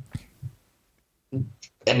move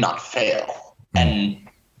and not fail. And,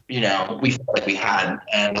 you know, we felt like we had,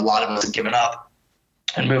 and a lot of us had given up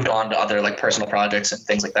and moved on to other like personal projects and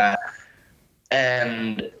things like that.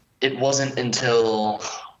 And it wasn't until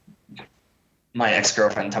my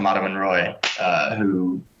ex-girlfriend, Tamara Monroy,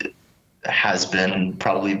 who has been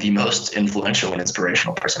probably the most influential and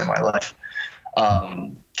inspirational person in my life,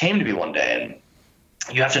 came to me one day.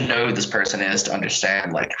 And you have to know who this person is to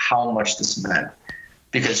understand like how much this meant,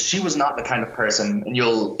 because she was not the kind of person, and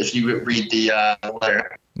if you read the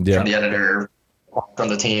letter from the editor, from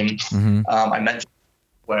the team, I mentioned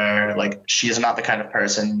where like she is not the kind of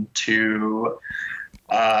person to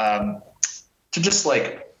just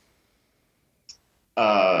like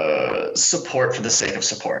support for the sake of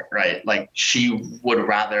support, right? Like she would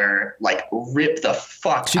rather like rip the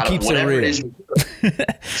fuck out of whatever it is.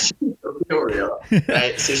 She's real,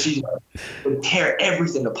 right? So she would tear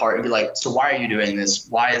everything apart and be like, so why are you doing this?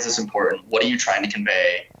 Why is this important? What are you trying to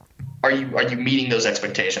convey? Are you meeting those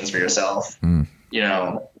expectations for yourself? You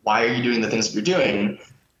know, why are you doing the things that you're doing?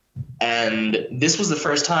 And this was the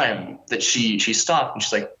first time that she stopped and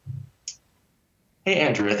she's like, hey,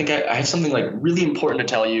 Andrew, I think I have something like really important to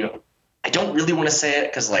tell you. I don't really want to say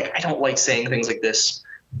it because like I don't like saying things like this,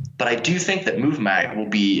 but I do think that Move Mag will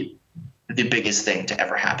be the biggest thing to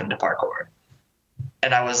ever happen to parkour.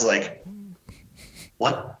 And I was like,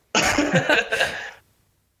 what?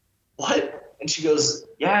 What? And she goes,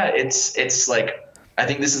 yeah, it's like, I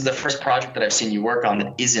think this is the first project that I've seen you work on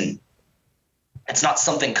that it's not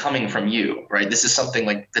something coming from you, right? This is something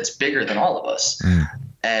like that's bigger than all of us.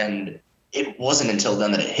 And it wasn't until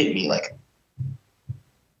then that it hit me, like,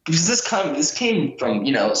 because this came from,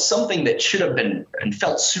 you know, something that should have been and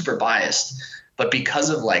felt super biased, but because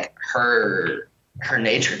of like her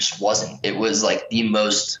nature just wasn't. It was like the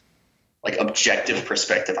most like objective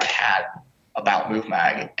perspective I had about Move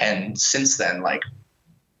Mag, and since then, like,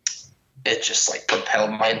 it just like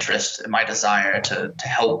propelled my interest and my desire to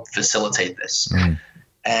help facilitate this.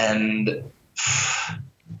 And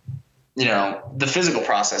you know, the physical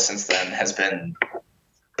process since then has been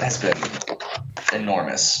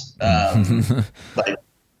enormous. Like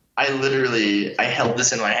I held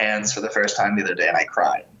this in my hands for the first time the other day and I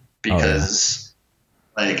cried because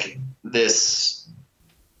like this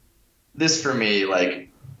for me, like,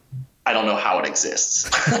 I don't know how it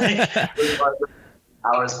exists. Like,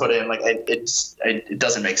 hours put in, like it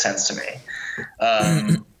doesn't make sense to me.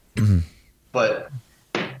 But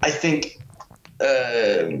I think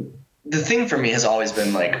the thing for me has always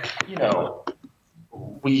been like, you know,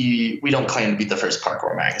 we don't claim to be the first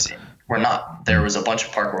parkour magazine. We're not. There was a bunch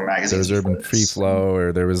of parkour magazines. There was Urban Free Flow,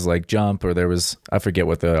 or there was like Jump, or there was, I forget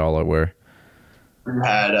what they all were. We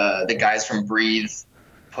had the guys from Breathe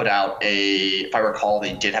put out if I recall,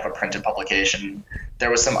 they did have a printed publication. There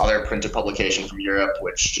was some other printed publication from Europe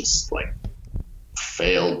which just like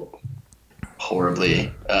failed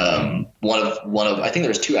horribly. One of I think there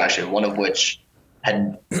was two actually. One of which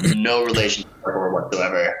had no relation to parkour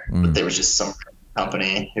whatsoever, but there was just some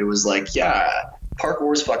company who was like, yeah,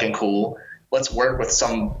 parkour is fucking cool. Let's work with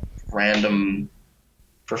some random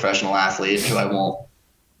professional athlete who I won't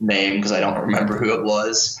name because I don't remember who it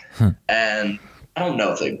was. And I don't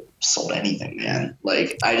know if they sold anything, man.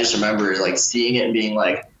 Like, I just remember like seeing it and being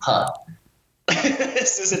like, huh,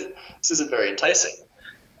 this isn't very enticing.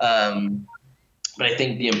 But I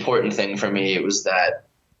think the important thing for me was that,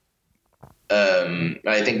 and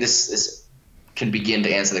I think this can begin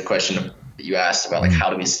to answer the question that you asked about, like, how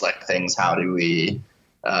do we select things? How do we,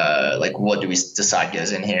 like, what do we decide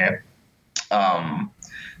goes in here?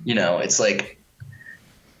 You know, it's like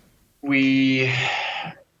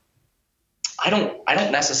I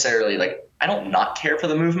don't necessarily, like, I don't not care for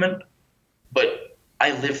the movement, but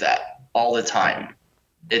I live that all the time.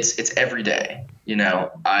 It's every day, you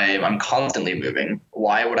know, I'm constantly moving.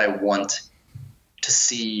 Why would I want to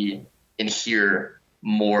see and hear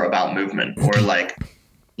more about movement, or like,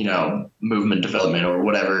 you know, movement development or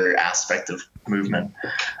whatever aspect of movement?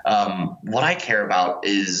 What I care about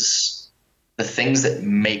is the things that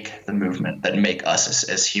make the movement, that make us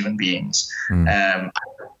as human beings. I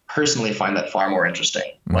personally find that far more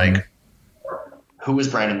interesting. Like, who is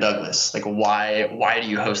Brandon Douglas? Like, why do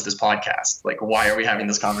you host this podcast? Like, why are we having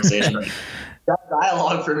this conversation? Like, that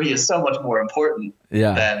dialogue for me is so much more important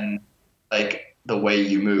than like the way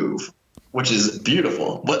you move, which is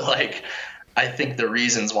beautiful. But like, I think the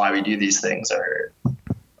reasons why we do these things are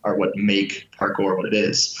what make parkour what it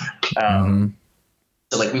is.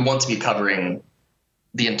 So like, we want to be covering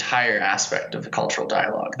the entire aspect of the cultural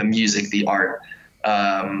dialogue, the music, the art,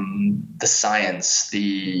 the science,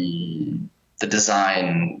 the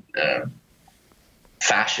design,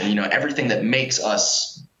 fashion, you know, everything that makes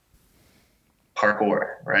us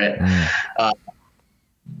parkour, right?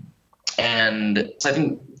 And so I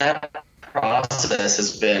think that process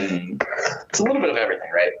has been, it's a little bit of everything,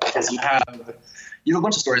 right? Because you have a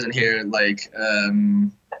bunch of stories in here, like, I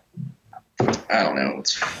don't know,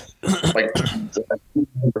 it's like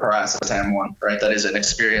the Paracetam one, right? That is an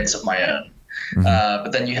experience of my own.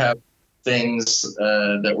 But then you have things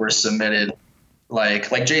that were submitted, like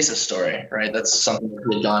Jace's story, right? That's something that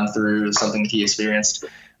he had gone through, something that he experienced.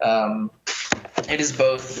 It is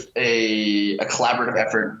both a collaborative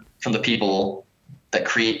effort from the people that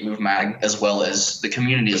create MoveMag as well as the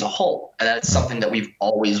community as a whole, and that's something that we've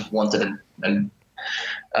always wanted and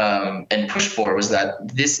pushed for, was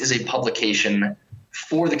that this is a publication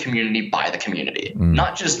for the community by the community,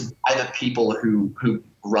 not just by the people who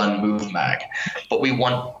run MoveMag, but we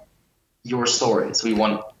want your stories. We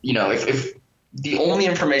want, you know, if the only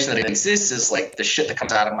information that exists is like the shit that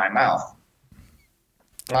comes out of my mouth,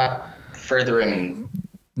 not furthering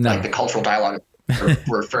like the cultural dialogue,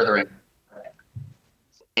 we're furthering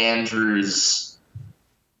Andrew's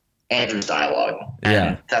dialogue,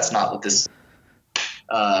 and that's not what this.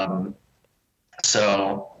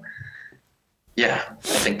 So yeah, I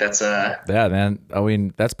think that's yeah, man. I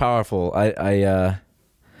mean, that's powerful. I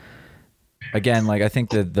again, like, I think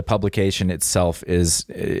the publication itself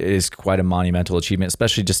is quite a monumental achievement,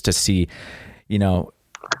 especially just to see, you know,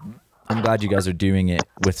 I'm glad you guys are doing it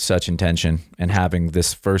with such intention and having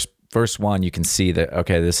this first one. You can see that,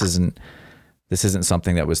 okay, this isn't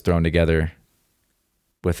something that was thrown together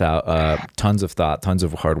without tons of thought, tons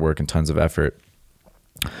of hard work, and tons of effort.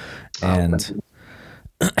 And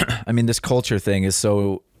I mean, this culture thing is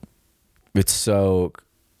so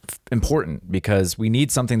important, because we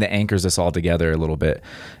need something that anchors us all together a little bit.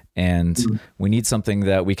 And we need something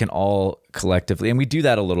that we can all collectively, and we do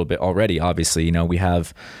that a little bit already, obviously, you know,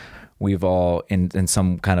 we've all in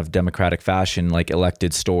some kind of democratic fashion, like,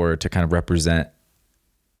 elected store to kind of represent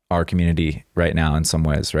our community right now in some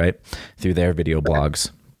ways, right? Through their video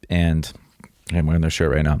blogs. And I'm wearing their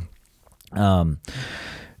shirt right now.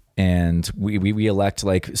 And we elect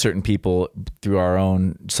like certain people through our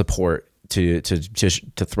own support to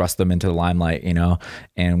thrust them into the limelight, you know,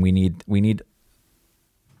 and we need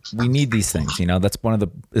these things, you know. That's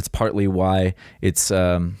it's partly why it's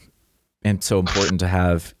and so important to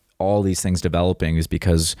have all these things developing, is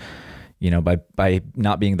because, you know, by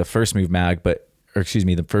not being the first MoveMag,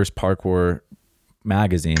 the first parkour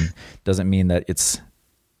magazine, doesn't mean that it's,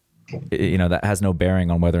 you know, that has no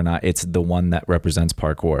bearing on whether or not it's the one that represents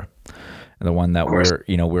parkour, and the one that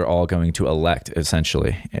we're all going to elect,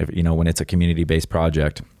 essentially, you know, when it's a community-based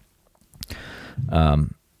project.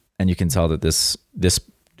 And you can tell that this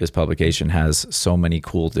publication has so many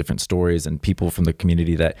cool different stories and people from the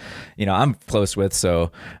community that, you know, I'm close with.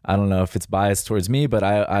 So I don't know if it's biased towards me, but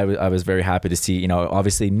I was very happy to see, you know,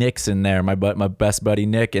 obviously Nick's in there, my best buddy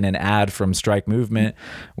Nick, in an ad from Strike Movement,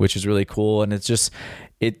 which is really cool. And it's just,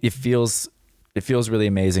 it feels really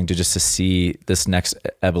amazing to see this next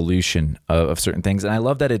evolution of certain things. And I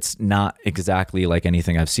love that it's not exactly like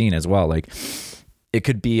anything I've seen as well. Like, it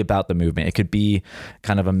could be about the movement. It could be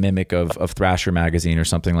kind of a mimic of Thrasher magazine or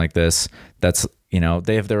something like this. That's, you know,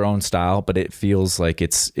 they have their own style, but it feels like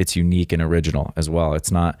it's unique and original as well. It's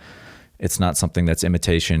not something that's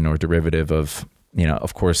imitation or derivative of, you know,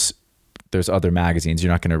 of course there's other magazines.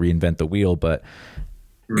 You're not going to reinvent the wheel, but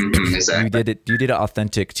exactly. you did it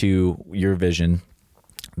authentic to your vision,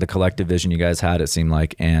 the collective vision you guys had, it seemed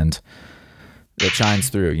like, and it shines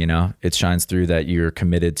through, you know. It shines through that you're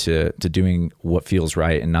committed to doing what feels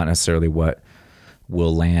right and not necessarily what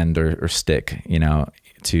will land or stick, you know,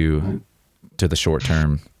 to the short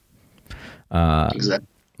term. Exactly.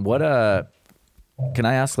 Can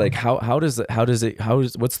I ask, like, what's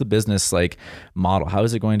the business like model? How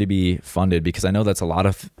is it going to be funded? Because I know that's a lot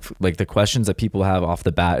of, like, the questions that people have off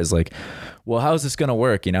the bat is like, well, how is this going to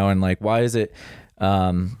work? You know, and like, why is it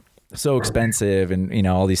so expensive? And, you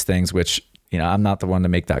know, all these things, which, you know, I'm not the one to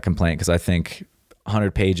make that complaint, because I think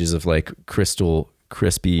 100 pages of like crystal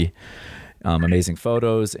crispy, amazing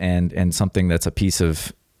photos and something that's a piece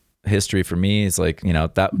of history for me is like, you know,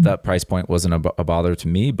 that price point wasn't a bother to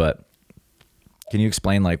me. But can you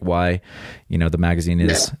explain like why, you know, the magazine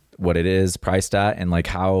is what it is priced at, and like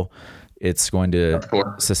how it's going to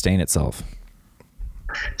sustain itself?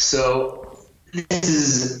 So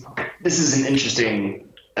this is an interesting.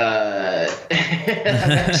 I'm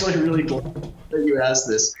actually really glad that you asked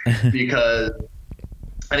this, because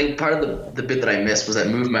I think part of the bit that I missed was that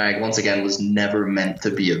Move Mag, once again, was never meant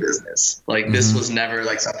to be a business. Like, this was never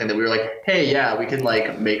like something that we were like, hey, yeah, we can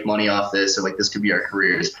like make money off this, or like this could be our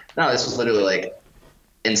careers. No, this was literally like,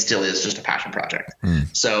 and still is, just a passion project.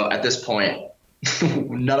 So at this point,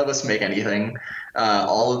 none of us make anything.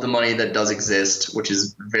 All of the money that does exist, which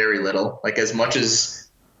is very little, like as much as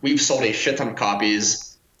we've sold a shit ton of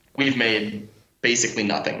copies, we've made basically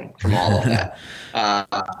nothing from all of that.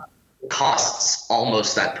 Costs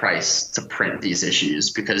almost that price to print these issues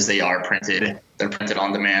because they're printed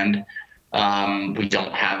on demand. We've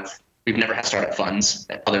never had startup funds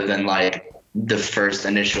other than like the first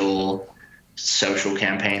initial social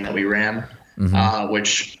campaign that we ran,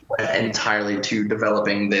 which went entirely to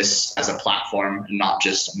developing this as a platform, not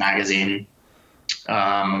just a magazine.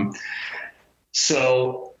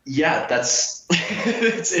 So yeah, that's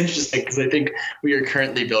it's interesting because I think we are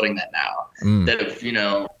currently building that now. That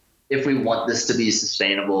if we want this to be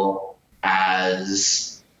sustainable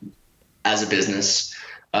as a business,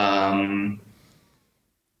 how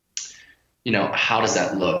does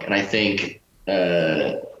that look? And I think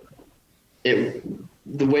the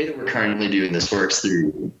way that we're currently doing this works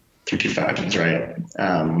through Two Factions, right?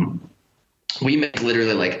 We make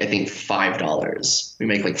literally like, I think $5. We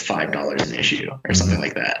make like $5 an issue or something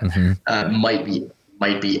like that. Might be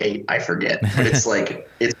 $8, I forget, but it's like,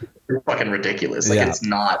 it's fucking ridiculous. Like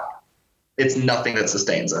it's nothing that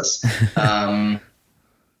sustains us.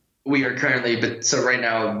 We are currently, so right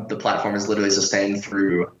now the platform is literally sustained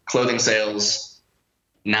through clothing sales,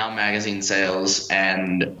 now magazine sales,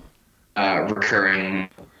 and recurring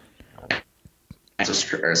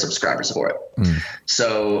subscriber support.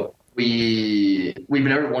 So we've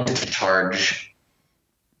never wanted to charge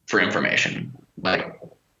for information. Like,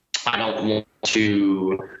 I don't want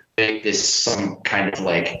to make this some kind of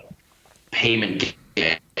like payment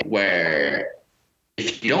game where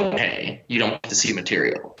if you don't pay, you don't get to see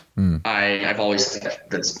material. I've always said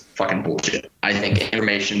that's fucking bullshit. I think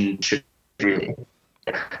information should really,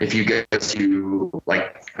 if you go to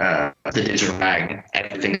like the digital mag,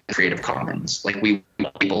 everything is Creative Commons. Like, we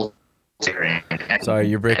want people sharing. Sorry,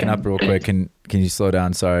 you're breaking up real quick. Can you slow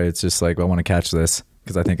down? Sorry, it's just like I want to catch this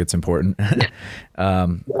because I think it's important.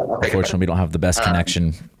 Unfortunately, we don't have the best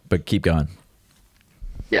connection, but keep going.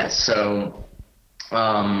 Yeah. So,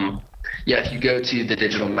 if you go to the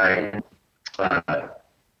digital mag,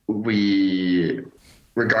 we,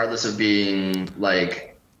 regardless of being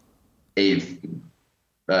like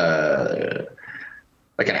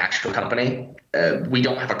like an actual company, we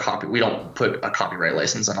don't have we don't put a copyright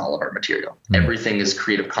license on all of our material. Everything is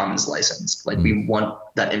Creative Commons licensed. Like, we want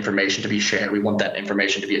that information to be shared. We want that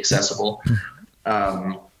information to be accessible.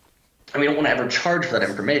 And we don't want to ever charge for that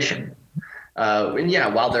information. And yeah,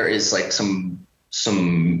 while there is like some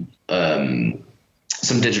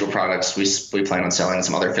digital products we plan on selling,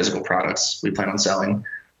 some other physical products we plan on selling,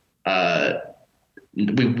 we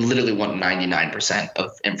literally want 99%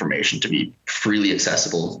 of information to be freely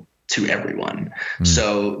accessible to everyone.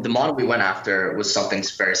 So the model we went after was something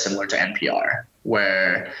very similar to NPR,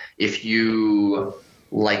 where if you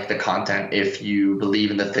like the content, if you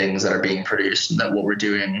believe in the things that are being produced and that what we're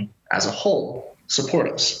doing as a whole, support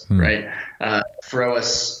us, right? Throw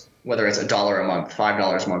us, whether it's $1 a month,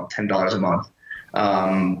 $5 a month, $10 a month,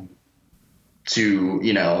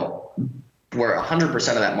 where 100%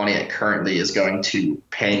 of that money currently is going to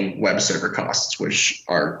paying web server costs, which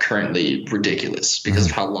are currently ridiculous because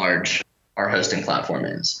of how large our hosting platform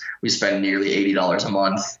is. We spend nearly $80 a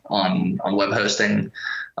month on web hosting.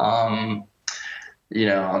 On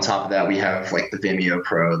top of that, we have like the Vimeo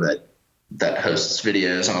Pro that hosts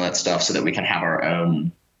videos and all that stuff so that we can have our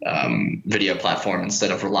own video platform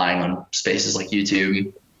instead of relying on spaces like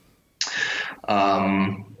YouTube.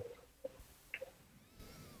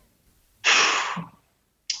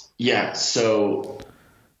 So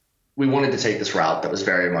we wanted to take this route that was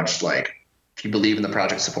very much like, if you believe in the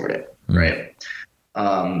project, support it, right?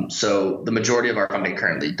 So the majority of our funding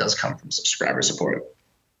currently does come from subscriber support.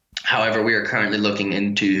 However, we are currently looking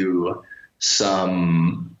into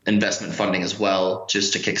some investment funding as well,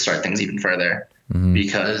 just to kickstart things even further.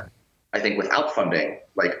 Because I think without funding,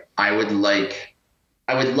 like, I would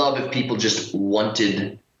love if people just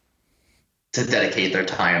wanted to dedicate their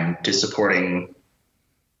time to supporting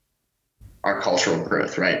our cultural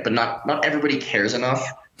growth, right? But not everybody cares enough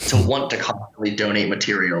to want to constantly donate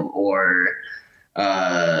material or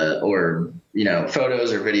photos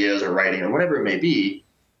or videos or writing or whatever it may be.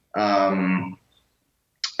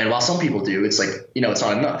 And while some people do, it's like, it's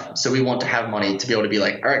not enough. So we want to have money to be able to be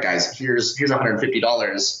like, all right, guys, here's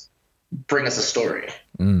 $150. Bring us a story,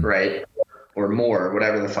 right? Or more,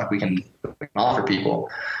 whatever the fuck we can we can offer people,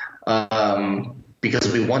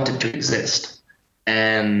 because we want it to exist.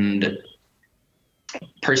 And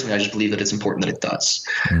personally, I just believe that it's important that it does.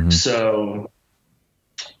 So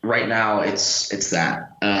right now it's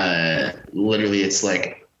that, literally it's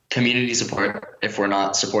like community support. If we're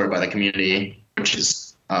not supported by the community, which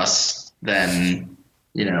is us, then,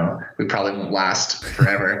 you know, we probably won't last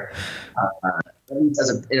forever. In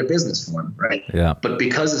a business form, right? Yeah. But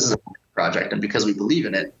because this is a project and because we believe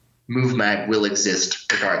in it, MoveMag will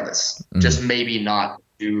exist regardless. Just maybe not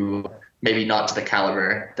to the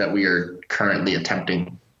caliber that we are currently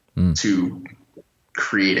attempting to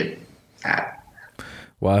create it at.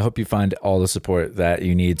 Well, I hope you find all the support that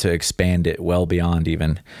you need to expand it well beyond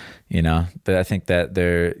even, you know, but I think that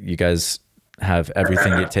you guys have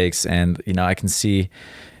everything it takes. And, you know, I can see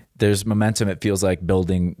there's momentum. It feels like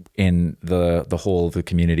building in the whole of the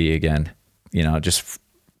community again, you know, just,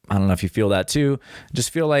 I don't know if you feel that too.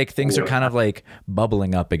 Just feel like things are kind of like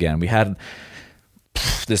bubbling up again. We had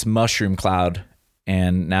this mushroom cloud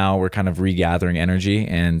and now we're kind of regathering energy.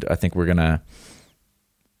 And I think we're going to,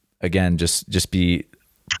 again, just be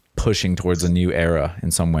pushing towards a new era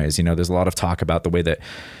in some ways. You know, there's a lot of talk about the way that,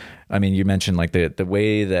 I mean, you mentioned like the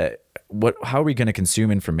way that, how are we going to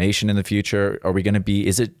consume information in the future? Are we going to be,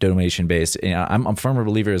 is it donation based? You know, I'm a firm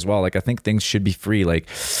believer as well. Like, I think things should be free. Like,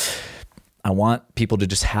 I want people to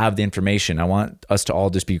just have the information. I want us to all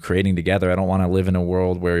just be creating together. I don't want to live in a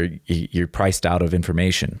world where you're priced out of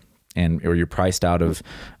information or you're priced out of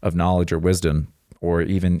knowledge or wisdom or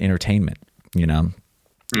even entertainment, you know?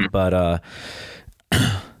 But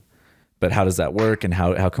how does that work? And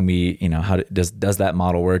how can we, you know, how does that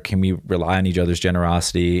model work? Can we rely on each other's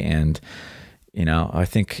generosity? And, you know, I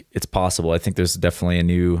think it's possible. I think there's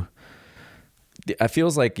definitely it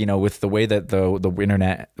feels like, you know, with the way that the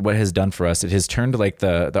internet, what it has done for us, it has turned like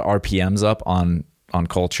the RPMs up on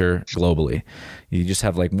culture globally. You just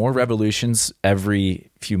have like more revolutions every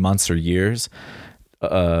few months or years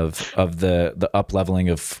of the up leveling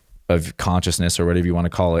of consciousness or whatever you want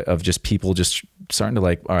to call it, of just people just starting to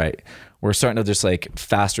like, all right, we're starting to just like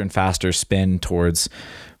faster and faster spin towards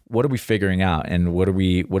what are we figuring out and what do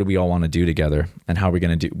we all want to do together and how are we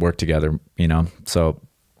going to work together, you know? So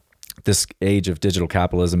this age of digital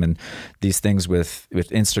capitalism and these things with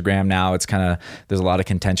Instagram now, it's kind of, there's a lot of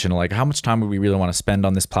contention, like how much time would we really want to spend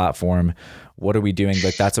on this platform? What are we doing?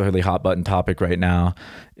 Like that's a really hot button topic right now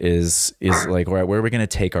is like, where are we going to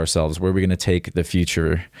take ourselves? Where are we going to take the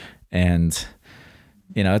future? And,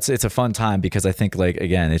 you know, it's a fun time because I think like,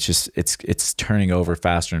 again, it's turning over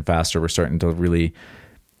faster and faster. We're starting to really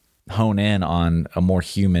hone in on a more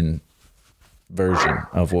human version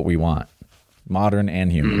of what we want. Modern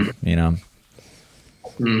and human, you know?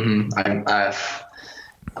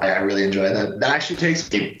 I really enjoy that. That actually takes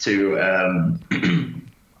me to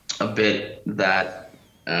a bit that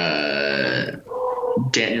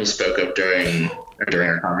Daniel spoke of during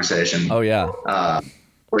our conversation. Oh, yeah.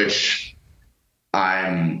 Which I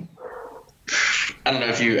don't know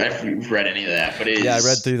if you've read any of that, but I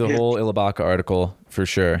read through the whole Ilabaka article for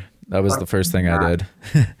sure. That was the first thing I did.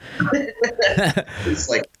 It's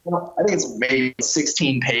like, I think it's maybe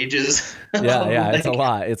 16 pages. Yeah, it's a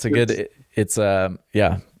lot. It's a good,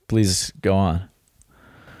 please go on.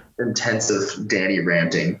 Intensive Danny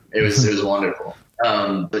ranting. It was wonderful.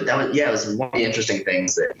 But it was one of the interesting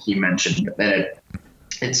things that he mentioned. And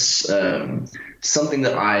it's something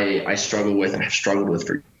that I struggle with and have struggled with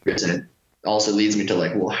for years. And it also leads me to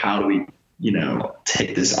like, well, how do we, you know,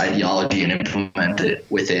 take this ideology and implement it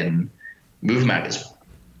within MoveMag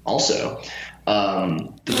also.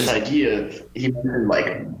 This idea of, he mentioned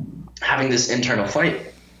like having this internal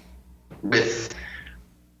fight with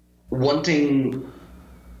wanting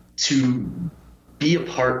to be a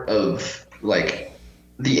part of like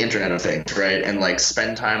the Internet of Things, right? And like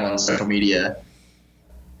spend time on social media,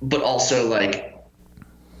 but also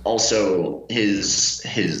his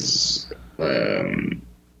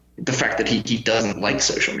the fact that he doesn't like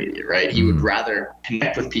social media, right? He would rather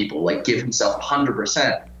connect with people, like give himself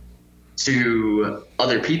 100% to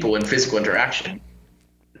other people in physical interaction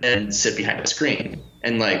than sit behind a screen.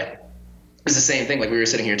 And like, it's the same thing. Like we were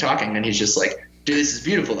sitting here talking and he's just like, dude, this is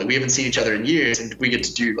beautiful. Like we haven't seen each other in years and we get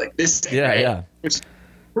to do like this thing, right? Yeah. It's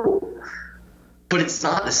cool. But it's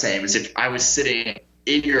not the same as if I was sitting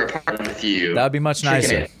in your apartment with you. That would be much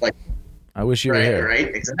nicer. Like, I wish you were here.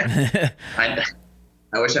 Right, exactly.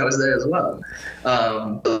 I wish I was there as well.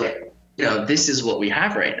 But, you know, this is what we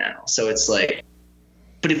have right now. So it's like,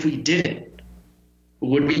 but if we didn't,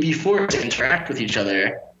 would we be forced to interact with each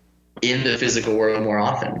other in the physical world more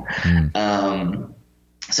often?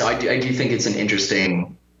 So I do think it's an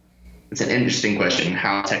interesting it's an interesting question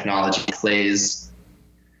how technology plays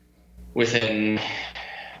within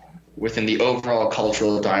the overall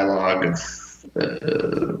cultural dialogue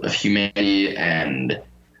of humanity, and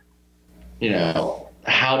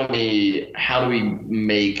how do we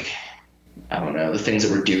make, I don't know, the things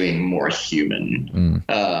that we're doing more human.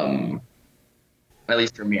 At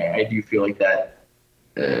least for me, I do feel like that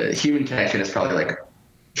human connection is probably like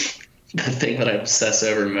the thing that I obsess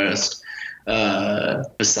over most,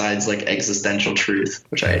 besides like existential truth,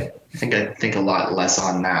 which I think a lot less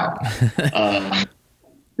on now.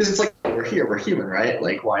 Because it's like, we're human, right?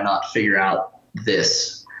 Like, why not figure out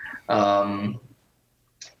this? So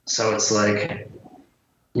it's like,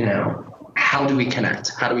 how do we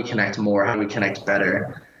connect? How do we connect more? How do we connect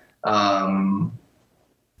better? And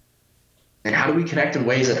how do we connect in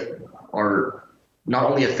ways that are not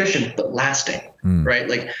only efficient but lasting, right?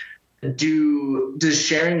 Like, does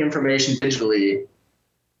sharing information digitally,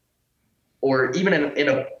 or even in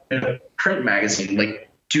a print magazine, like,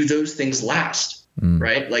 do those things last,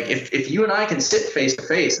 right? Like, if you and I can sit face to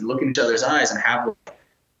face and look in each other's eyes and have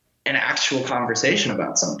an actual conversation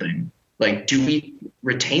about something, like, do we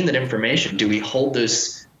retain that information? Do we hold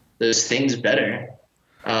those things better?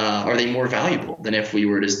 Are they more valuable than if we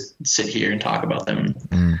were to sit here and talk about them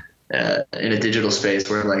in a digital space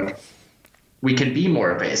where, like, we can be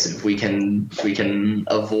more evasive, we can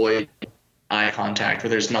avoid eye contact, where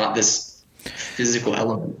there's not this physical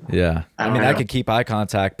element. Yeah, I mean, I could keep eye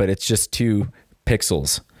contact, but it's just 2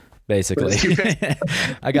 pixels. Basically,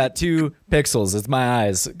 I got 2 pixels. It's my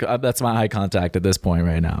eyes. That's my eye contact at this point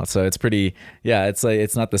right now. So it's pretty, it's like,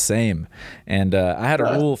 it's not the same. And I had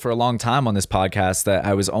a rule for a long time on this podcast that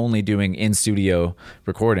I was only doing in studio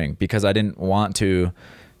recording, because I didn't want to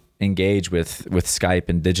engage with Skype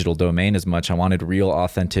and digital domain as much. I wanted real,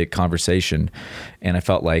 authentic conversation. And I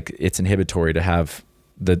felt like it's inhibitory to have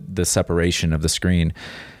the separation of the screen.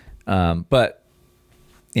 But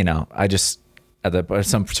I just, at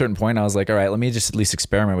some certain point, I was like, all right, let me just at least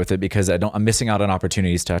experiment with it, because I'm missing out on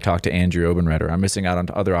opportunities to talk to Andrew Obenreiter. I'm missing out on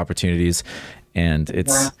other opportunities, and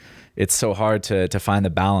it's so hard to find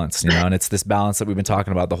the balance, and it's this balance that we've been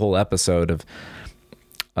talking about the whole episode of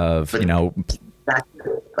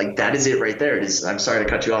that is it right there. It is. I'm sorry to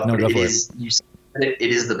cut you off, no, but it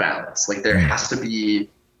is the balance. Like, there has to be,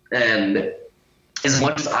 and as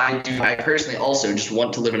much as I personally also just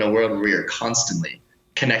want to live in a world where we are constantly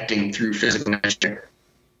connecting through physical nature,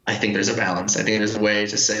 I think there's a balance. I think there's a way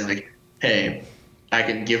to say, like, hey, I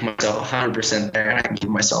can give myself 100% there, and I can give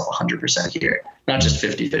myself 100% here. Not just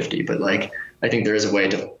 50-50, but, like, I think there is a way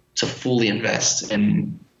to fully invest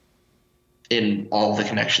in all the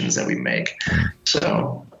connections that we make.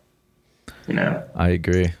 So, I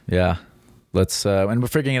agree. Yeah. Let's and we're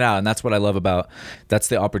figuring it out, and that's what I love about. That's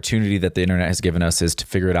the opportunity that the internet has given us, is to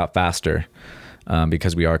figure it out faster,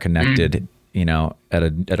 because we are connected.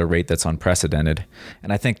 At a rate that's unprecedented.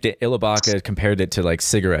 And I think Ilibaka compared it to, like,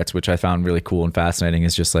 cigarettes, which I found really cool and fascinating.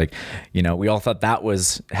 Is just like, we all thought that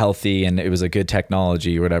was healthy and it was a good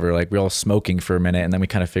technology or whatever. Like, we were all smoking for a minute, and then we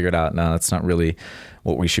kind of figured out, no, that's not really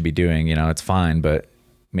what we should be doing. It's fine, but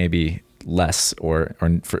maybe less or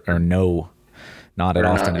no, not at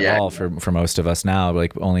often at all for most of us now.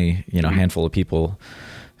 Like, only, a handful of people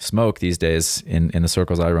smoke these days in the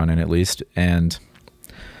circles I run in, at least. And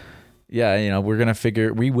yeah,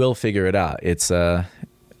 we will figure it out. It's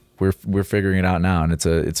we're figuring it out now, and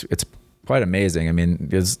it's quite amazing. I mean,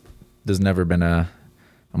 there's never been a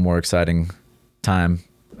more exciting time,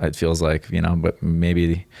 it feels like, but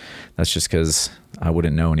maybe that's just because I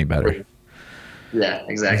wouldn't know any better. Yeah,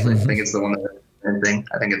 exactly. I think it's the one thing.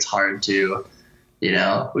 I think it's hard to, we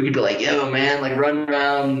could be like, yo, man, like, run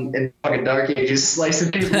around in fucking Dark Ages,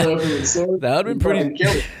 slicing people open with swords. That would have been pretty.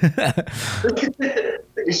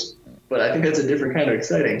 But I think that's a different kind of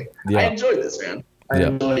exciting. Yeah. I enjoy this, man. I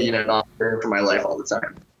enjoy, not preparing for my life all the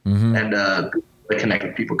time, and connect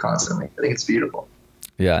with people constantly. I think it's beautiful.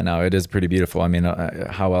 Yeah, no, it is pretty beautiful. I mean,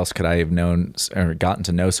 how else could I have known or gotten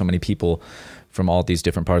to know so many people from all these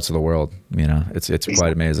different parts of the world? It's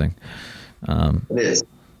quite amazing. It is.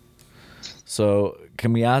 So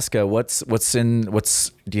can we ask, do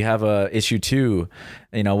you have a issue 2?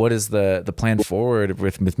 What is the plan forward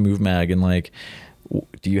with MoveMag, and, like,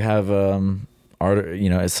 do you have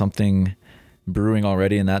is something brewing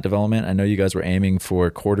already in that development? I know you guys were aiming for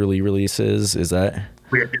quarterly releases. Is that?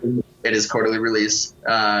 It is quarterly release.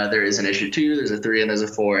 There is an issue 2, there's a 3, and there's a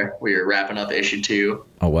 4. We are wrapping up issue 2.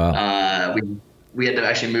 Oh wow. We had to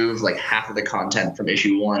actually move like half of the content from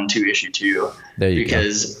issue 1 to issue 2. There you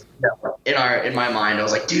because go. In my mind I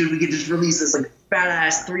was like, dude, we could just release this like fat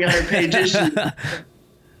ass 300-page issue.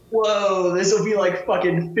 whoa, this will be like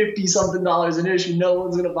fucking $50-something an issue. No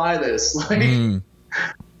one's gonna buy this.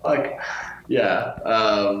 Like, yeah.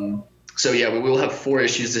 So yeah, we will have 4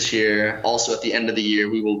 issues this year. Also, at the end of the year,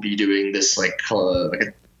 we will be doing this like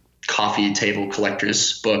a coffee table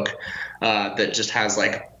collector's book that just has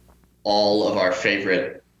like all of our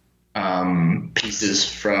favorite pieces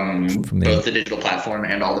from both the digital platform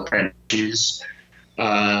and all the print issues,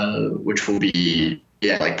 which will be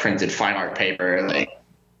like printed fine art paper, like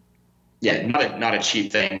not a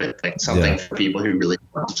cheap thing, but like something for people who really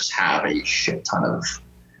want to just have a shit ton of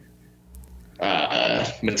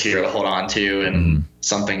material to hold on to and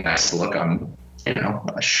something nice to look on,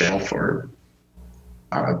 a shelf or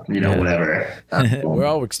whatever. We're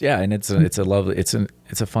all and it's a lovely, it's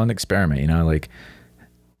a fun experiment, like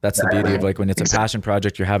that's the beauty of like when it's a passion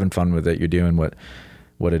project, you're having fun with it, you're doing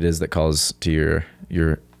what it is that calls to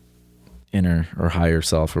your inner or higher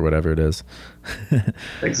self or whatever it is.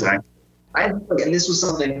 Exactly. And this was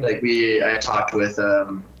something like I talked with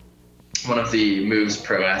one of the Moves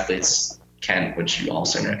Pro athletes, Kent, which you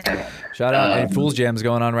also know, Kent. Shout out. Hey, Fool's Jam's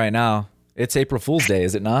going on right now. It's April Fool's Day,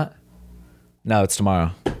 is it not? No, it's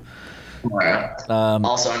tomorrow.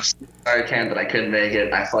 Also, I'm sorry, Kent, that I couldn't make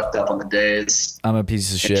it. I fucked up on the days. I'm a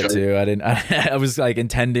piece of shit too. I was like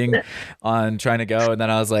intending on trying to go, and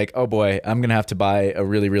then I was like, oh boy, I'm gonna have to buy a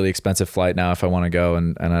really, really expensive flight now if I want to go,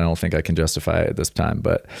 and I don't think I can justify it this time.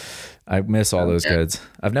 But I miss all those kids.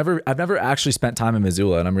 I've never actually spent time in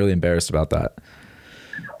Missoula, and I'm really embarrassed about that.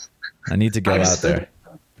 I need to go out there.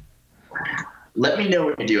 Let me know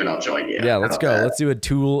what you do and I'll join you. Yeah, let's go. Let's do a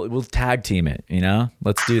tool. We'll tag team it,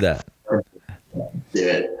 Let's do that. Do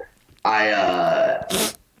it. I'm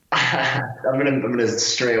gonna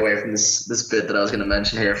stray away from this bit that I was gonna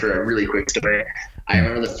mention here for a really quick story. I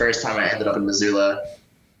remember the first time I ended up in Missoula,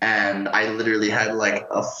 and I literally had like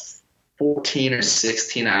a 14 or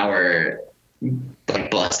 16 hour like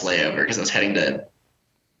bus layover because I was heading to.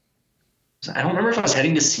 I don't remember if I was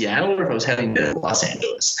heading to Seattle or if I was heading to Los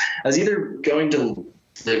Angeles. I was either going to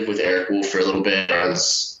live with Eric Wolf for a little bit, or I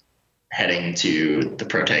was heading to the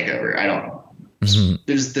Pro Takeover. I don't know.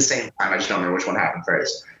 It was the same time. I just don't remember which one happened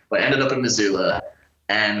first. But I ended up in Missoula,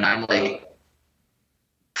 and I'm like,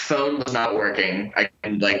 phone was not working. I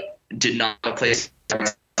did not have a place.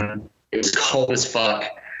 It was cold as fuck.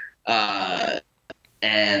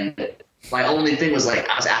 And my only thing was like,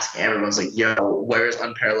 I was asking everyone, I was like, yo, where's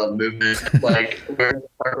Unparalleled Movement? Like, where's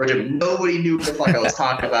Hardcore Gym? Nobody knew what the fuck I was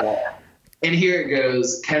talking about. And here it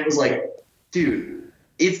goes. Ken was like, dude,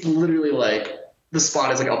 it's literally like, the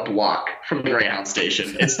spot is like a block from the Greyhound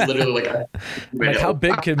station. It's literally like how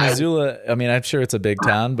big can Missoula, I mean, I'm sure it's a big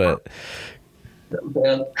town, but.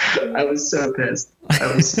 Man, I was so pissed.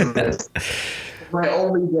 My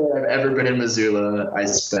only day I've ever been in Missoula, I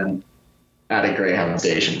spent at a Greyhound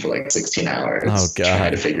station for like 16 hours. Oh God.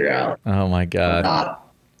 Trying to figure out. Oh my God.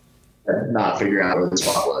 Not figure out where the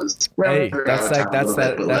spot was. Hey, that's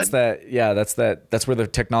where the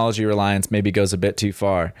technology reliance maybe goes a bit too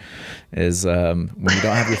far. Is when you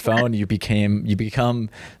don't have your phone, you become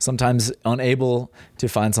sometimes unable to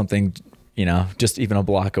find something, just even a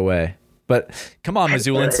block away. But come on,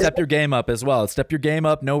 Missoulans, step your game up as well. Step your game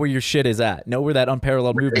up. Know where your shit is at. Know where that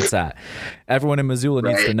Unparalleled Movement's at. Everyone in Missoula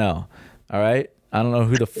needs to know. All right. I don't know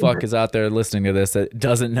who the fuck is out there listening to this that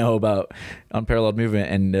doesn't know about Unparalleled Movement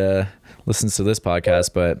and listens to this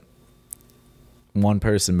podcast, but one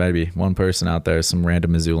person out there, some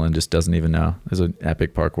random Missoulan just doesn't even know. There's an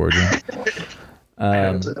epic parkour gym.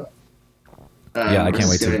 I can't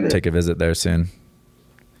wait to take a visit there soon.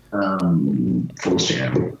 Fool's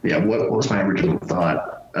Jam. Yeah, what was my original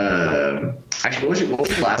thought? Actually, what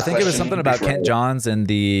was the last I think it was something about Kent Johns and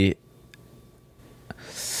the...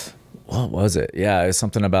 What was it? Yeah, it was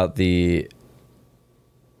something about the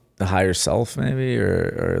higher self, maybe,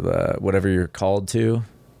 or the whatever you're called to,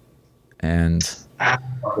 and it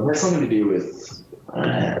has something to do with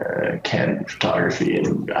Ken photography,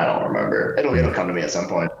 and I don't remember. It'll come to me at some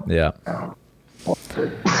point. Yeah,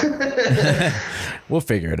 we'll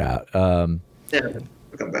figure it out. We'll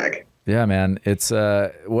come back. Yeah, man, it's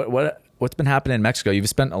what's been happening in Mexico? You've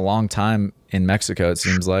spent a long time in Mexico, it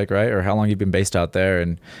seems like, right? Or how long you've been based out there,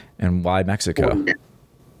 and why Mexico?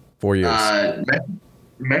 4 years.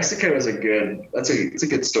 Mexico is it's a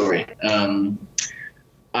good story.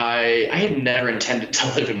 I had never intended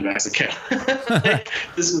to live in Mexico.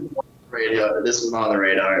 This was not on the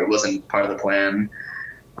radar. It wasn't part of the plan.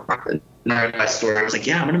 My story, I was like,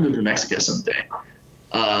 yeah, I'm gonna move to Mexico someday.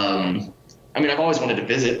 I mean, I've always wanted to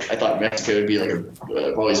visit. I thought Mexico would be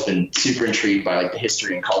I've always been super intrigued by the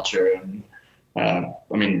history and culture. And I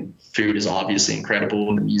mean, food is obviously incredible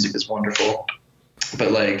and the music is wonderful.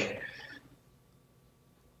 But like,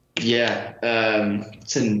 yeah,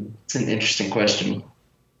 it's an interesting question.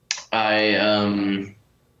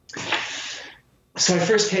 So I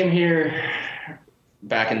first came here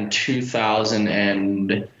back in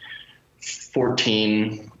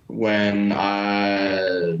 2014 when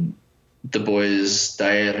the boys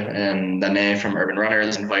Dair and Nane from Urban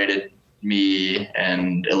Runners invited me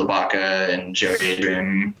and Ilibaka and Joey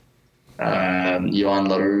Adrian, Yohan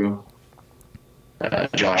LaRue,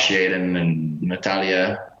 Josh Yaden and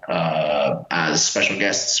Natalia as special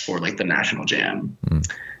guests for like the national jam.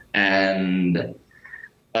 And it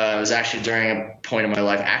was actually during a point in my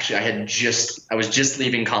life. Actually, I was just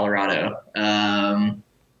leaving Colorado.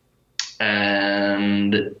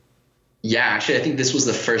 And yeah, actually, I think this was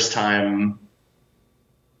the first time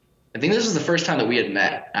that we had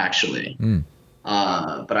met, actually.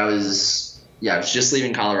 But I was just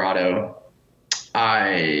leaving Colorado.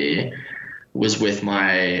 I was with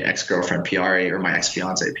my ex-girlfriend Piari, or my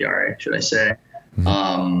ex-fiance Piari, should I say.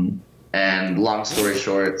 And long story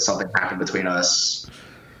short, something happened between us.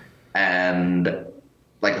 And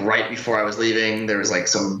like right before I was leaving, there was like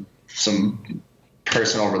some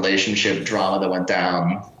personal relationship drama that went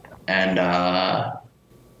down. And I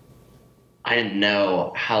didn't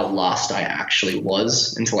know how lost I actually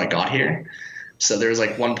was until I got here. So there was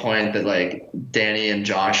like one point that like Danny and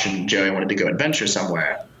Josh and Joey wanted to go adventure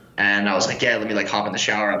somewhere. And I was like, yeah, let me like hop in the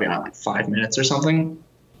shower. I'll be out in like 5 minutes or something.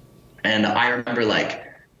 And I remember like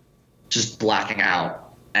just blacking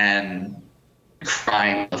out and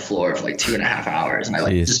crying on the floor for like 2.5 hours. And I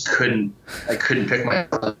like just couldn't pick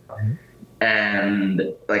myself up. And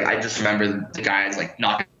like, I just remember the guys like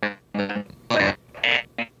knocking on the like,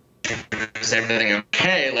 is everything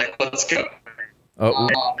okay? Like, let's go.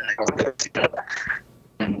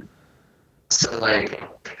 So like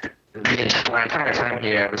the entire time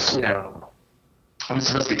here, I was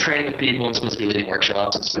supposed to be training with people. I'm supposed to be leading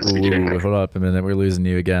workshops. I'm supposed to be doing. Hold up a minute. We're losing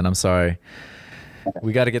you again. I'm sorry.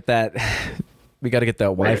 We got to get that. We got to get that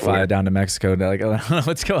Wi-Fi down to Mexico. Like, I don't know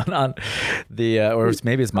what's going on. Or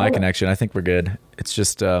maybe it's my connection. I think we're good. It's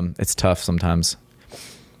just it's tough sometimes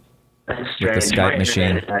with the Skype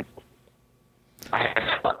machine.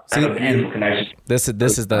 See, and this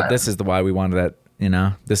is the why we wanted that.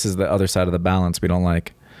 This is the other side of the balance we don't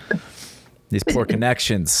like. These poor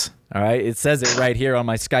connections. All right, it says it right here on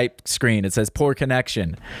my Skype screen. It says poor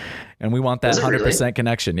connection, and we want that 100%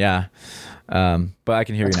 connection. Yeah, but I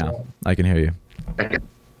can hear you now. I can hear you. Okay.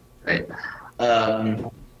 Right.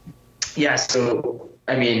 Yeah. So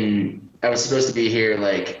I mean, I was supposed to be here,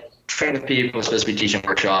 like training with people. I was supposed to be teaching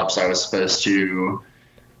workshops. I was supposed to,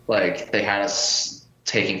 like, they had us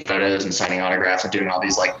taking photos and signing autographs and doing all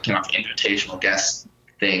these like invitational guest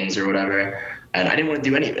things or whatever. And I didn't want to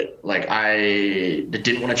do any of it. Like, I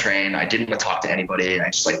didn't want to train. I didn't want to talk to anybody. I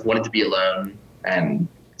just like wanted to be alone and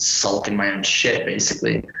sulk in my own shit,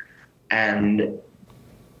 basically. And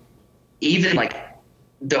even like,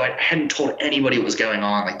 though I hadn't told anybody what was going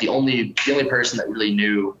on, like the only person that really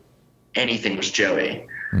knew anything was Joey.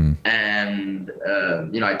 And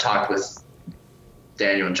I talked with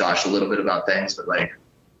Daniel and Josh a little bit about things, but like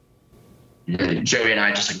Joey and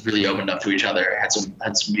I just like really opened up to each other, had some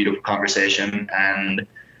beautiful conversation, and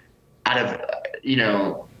out of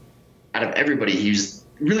everybody, he was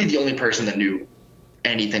really the only person that knew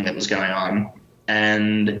anything that was going on.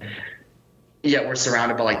 And yet we're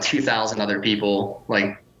surrounded by like 2,000 other people,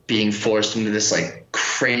 like being forced into this like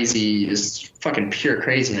crazy, this fucking pure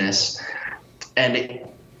craziness. And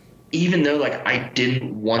even though like I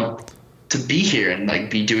didn't want to be here and like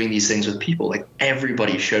be doing these things with people, like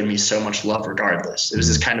everybody showed me so much love regardless. It was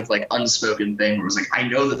this kind of like unspoken thing where it was like, I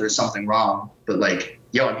know that there's something wrong, but like,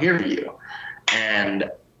 yo, I'm here for you. And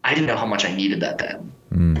I didn't know how much I needed that then.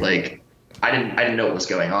 Like I didn't know what was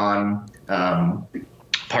going on.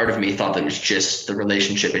 Part of me thought that it was just the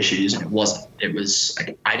relationship issues, and it wasn't. It was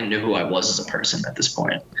like, I didn't know who I was as a person at this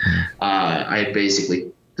point.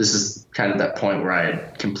 This is kind of that point where I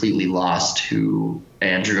had completely lost who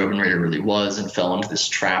Andrew Obenreider really was and fell into this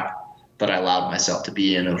trap that I allowed myself to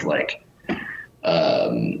be in of like,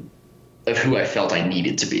 of who I felt I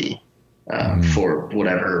needed to be for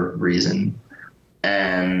whatever reason.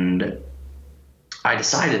 And I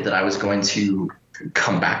decided that I was going to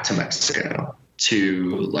come back to Mexico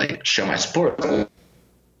to like show my support. I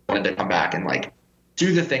wanted to come back and like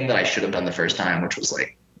do the thing that I should have done the first time, which was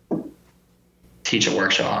like teach a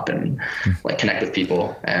workshop and like connect with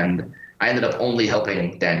people. And I ended up only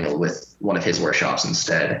helping Daniel with one of his workshops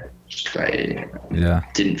instead. I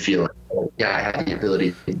didn't feel like, I had the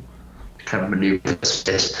ability to kind of maneuver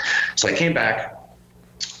this. So I came back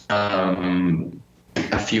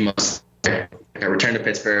a few months later, I returned to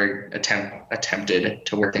Pittsburgh, attempted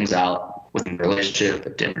to work things out within the relationship.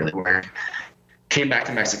 It didn't really work. Came back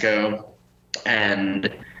to Mexico,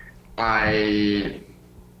 and I'm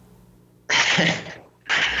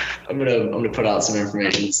gonna put out some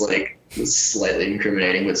information. It's like slightly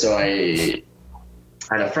incriminating, but so I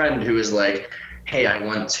had a friend who was like, "Hey, I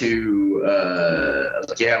want to." I was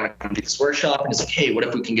like, "Yeah, I want to do this workshop," and he's like, "Hey, what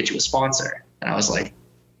if we can get you a sponsor?" And I was like,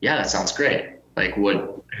 "Yeah, that sounds great. Like,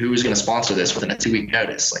 who's gonna sponsor this within a 2-week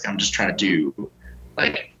notice? Like, I'm just trying to do,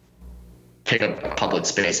 like, pick up a public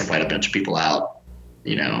space, invite a bunch of people out,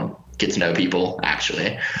 get to know people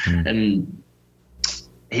actually." Mm. And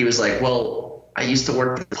he was like, "Well, I used to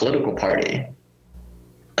work for the political party."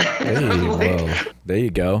 Hey, like, whoa. There you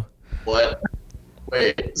go. What?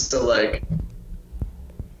 Wait, so like,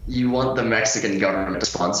 you want the Mexican government to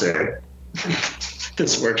sponsor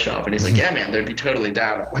this workshop? And he's like, "Yeah, man, they'd be totally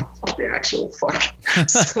down." I'm like, "What the actual fuck?"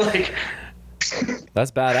 So like,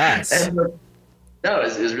 that's badass. And, no,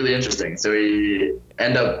 it was really interesting. So we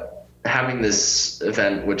end up having this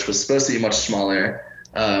event, which was supposed to be much smaller.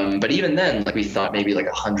 But even then, like, we thought maybe like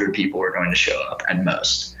 100 people were going to show up at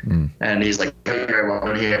most. Mm. And he's like, "Very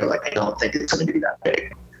welcome here, but like, I don't think it's going to be that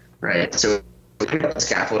big." Right. So we pick up the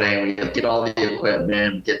scaffolding, we get all the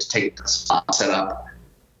equipment, get to take the spot set up.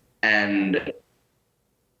 And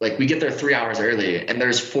like, we get there 3 hours early, and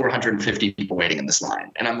there's 450 people waiting in this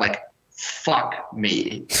line. And I'm like, fuck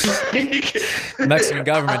me. The Mexican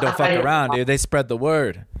government don't fuck around, dude. They spread the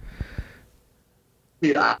word.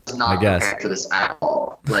 Dude, I was not prepared for this at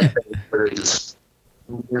all. Like, there were just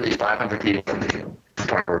really 500 people from the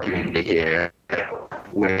farmer community here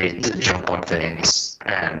waiting to jump on things.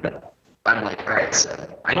 And I'm like, all right, so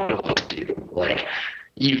I don't know what to do. Like,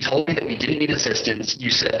 you told me that we didn't need assistance. You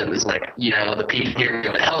said it was like, the people here are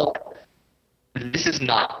going to help. This is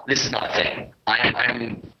not a thing.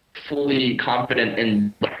 I'm fully confident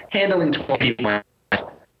in handling 12 people.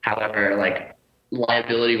 However, like,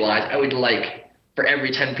 liability wise, I would like for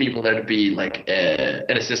every 10 people there to be like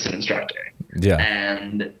an assistant instructor. Yeah.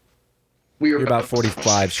 And we were You're about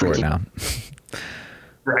 45 short now.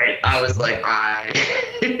 Right. I was like, I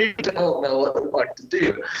don't know what the fuck to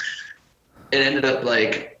do. It ended up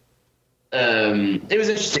like, it was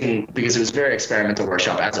interesting because it was a very experimental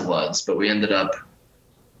workshop as it was, but we ended up,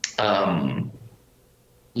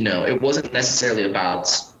 it wasn't necessarily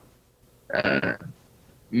about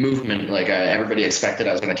movement. Like, everybody expected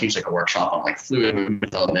I was going to teach like a workshop on like fluid movement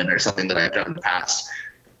development or something that I've done in the past.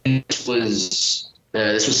 And this was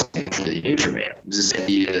something really new for me. It was this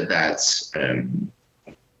idea that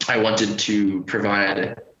I wanted to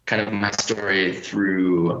provide kind of my story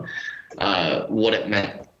through what it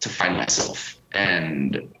meant to find myself,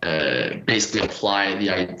 and basically apply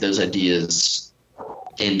those ideas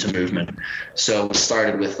into movement. So we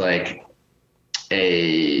started with like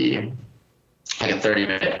a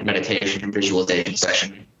 30-minute meditation and visualization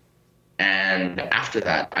session, and after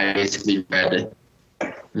that, I basically read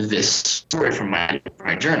this story from my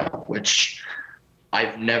journal, which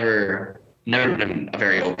I've never been a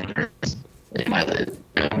very open person in my life.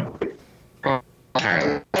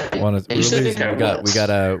 We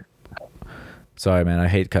gotta. Sorry, man. I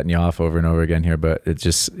hate cutting you off over and over again here, but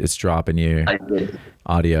it's dropping your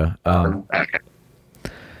audio.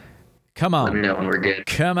 Come on. Let me know when we're good.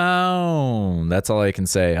 Come on. That's all I can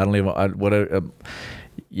say. I don't even.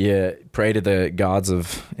 Pray to the gods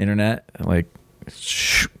of internet. Like,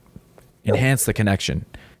 enhance the connection.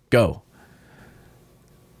 Go.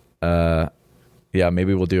 Yeah,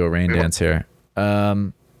 maybe we'll do a rain dance here.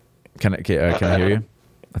 Can I hear you?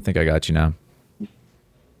 I think I got you now.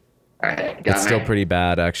 All right, it's still pretty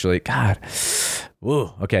bad, actually. God.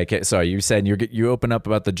 Whoa. Okay. Sorry, you said you open up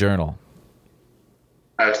about the journal.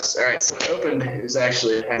 All right. So I opened. It was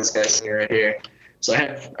actually this guy sitting right here. So I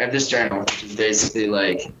have this journal, which is basically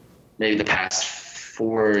like maybe the past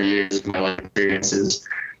 4 years of my life experiences,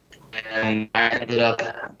 and I ended up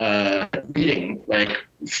reading like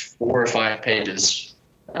 4 or 5 pages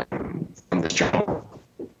from this journal.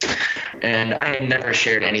 And I had never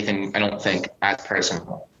shared anything, I don't think, as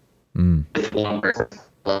personal with one person,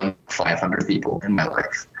 500 people in my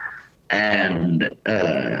life. And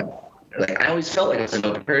like, I always felt like I was an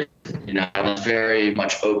open person. I was very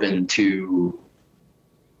much open to,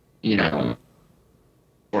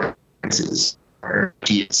 experiences or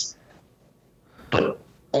ideas, but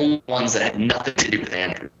only ones that had nothing to do with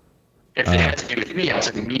Andrew. If it had to do with me, I was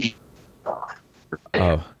like immediately.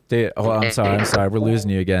 Oh, dude. Oh, I'm sorry. We're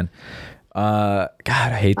losing you again. God,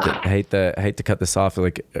 I hate to cut this off.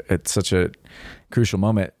 Like, it's such a crucial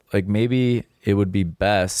moment. Like, maybe it would be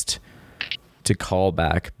best to call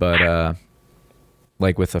back, but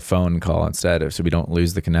like with a phone call instead, so we don't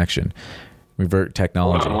lose the connection. Revert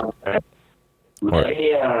technology. Let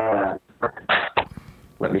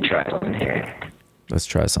me try something here. Let's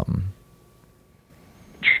try something.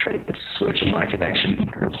 Try to switch my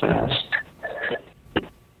connection real fast.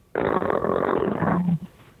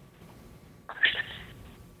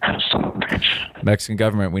 Son of a bitch. Mexican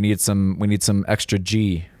government, we need some extra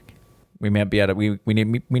G. We might be at we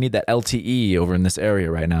need that LTE over in this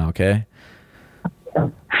area right now, okay?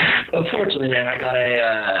 Unfortunately, man, I got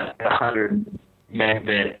a 100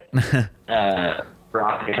 megabit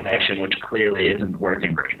optic connection, which clearly isn't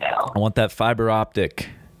working right now. I want that fiber optic.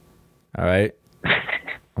 All right?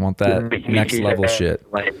 I want that next level shit.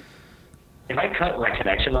 Like, if I cut my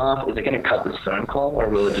connection off, is it going to cut this phone call, or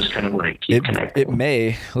will it just kind of like keep connecting? It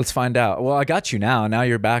may. Let's find out. Well, I got you now. Now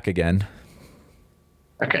you're back again.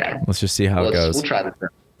 Okay. Let's just see how it goes. We'll try this.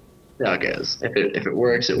 See how it goes. If it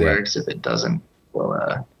works, it works. If it doesn't,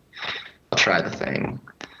 well, I'll try the thing.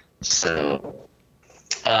 So,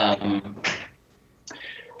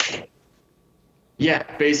 yeah,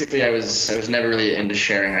 basically, I was never really into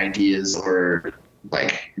sharing ideas or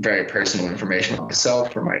like very personal information on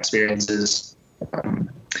myself or my experiences.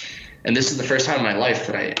 And this is the first time in my life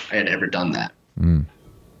that I had ever done that.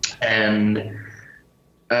 And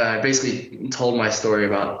I basically told my story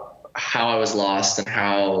about how I was lost and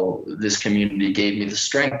how this community gave me the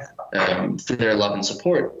strength through their love and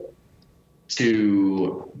support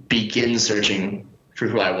to begin searching for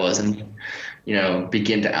who I was and,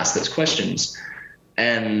 begin to ask those questions.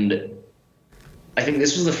 And I think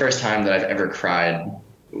this was the first time that I've ever cried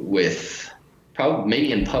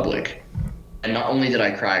maybe in public. And not only did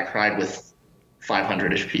I cry, I cried with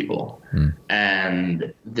 500-ish people.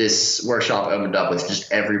 And this workshop opened up with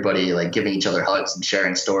just everybody like giving each other hugs and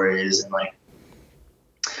sharing stories. And like,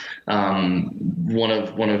 one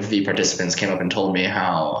of the participants came up and told me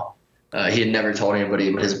how he had never told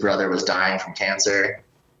anybody, but his brother was dying from cancer.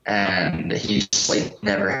 And he just like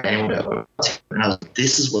never had anyone to. And I was like,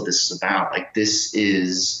 this is what this is about. Like, this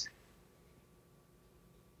is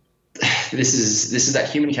that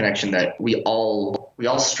human connection that we all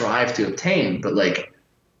strive to obtain. But like,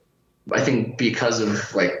 I think because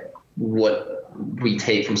of like what we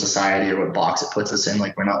take from society or what box it puts us in,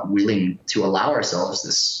 like we're not willing to allow ourselves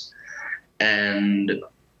this. And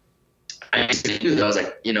I used to do that. I was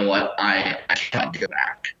like, you know what? I can't go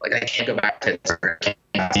back. Like, I can't go back to Pittsburgh.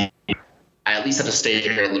 I at least have to stay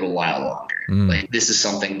here a little while longer. Like, this is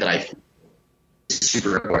something that I feel is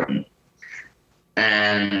super important.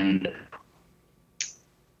 And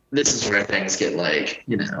this is where things get like,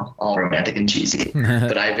 all romantic and cheesy.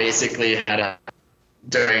 But I basically had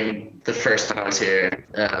during the first time I was here,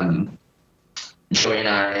 Joey and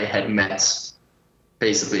I had met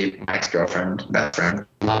basically my ex-girlfriend, best friend,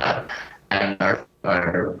 and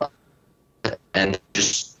and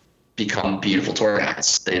just become beautiful tour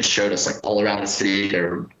guides. They had showed us like all around the city. They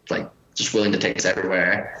were like just willing to take us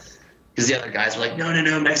everywhere. Because the other guys were like,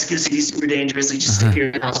 no, Mexico City's super dangerous. Like, just stay here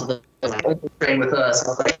in the house with us. Like, train with us. I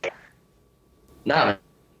was like, no.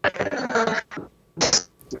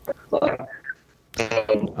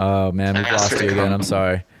 Oh man, we've lost you again. I'm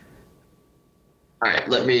sorry. All right,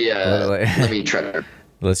 let me try that.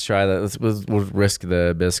 Let's try that. We'll risk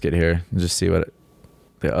the biscuit here and just see what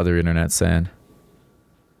the other internet's saying.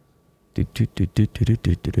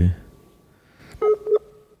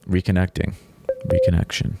 Reconnecting.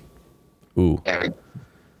 Reconnection. Ooh.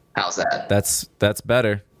 How's that? That's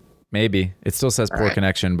better. Maybe. It still says poor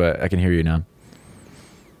connection, but I can hear you now.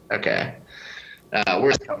 Okay.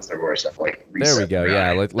 Worst comes to worst. Like, there we go.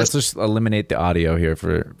 Yeah. Let's just eliminate the audio here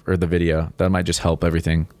or the video. That might just help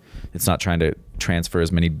everything. It's not trying to transfer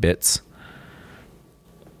as many bits.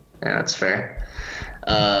 Yeah, that's fair.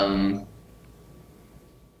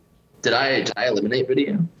 Did I eliminate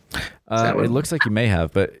video? It looks like you may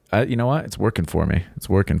have, but you know what? It's working for me.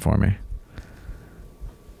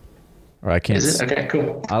 Or I can't. Is it? Okay,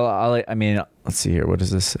 cool. I mean, let's see here. What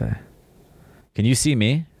does this say? Can you see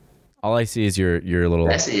me? All I see is your little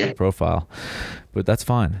profile. But that's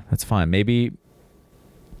fine. That's fine. Maybe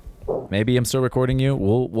I'm still recording you.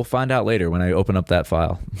 We'll find out later when I open up that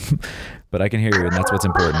file. But I can hear you, and that's what's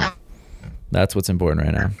important. That's what's important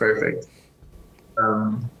right now. Perfect.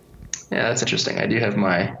 Yeah, that's interesting. I do have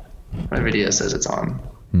my video says it's on.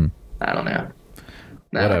 I don't know.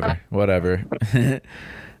 Whatever.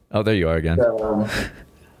 Oh, there you are again.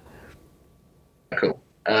 Cool.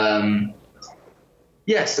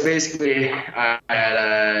 Yeah, so basically, I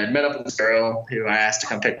had met up with this girl who I asked to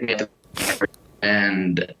come pick me up,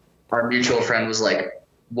 and our mutual friend was like,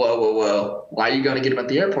 whoa, why are you going to get him at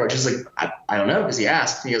the airport? She's like, I don't know, because he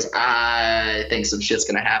asked. He goes, I think some shit's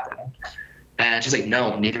going to happen. And she's like,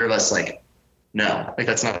 no, neither of us, like, no, like,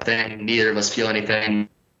 that's not a thing. Neither of us feel anything.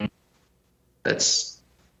 And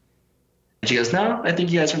she goes, no, I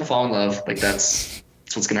think you guys are going to fall in love. Like, that's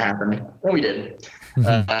what's going to happen. And we did.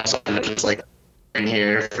 So I was just like in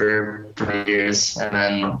here for 3 years. And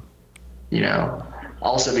then, you know,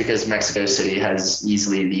 also because Mexico City has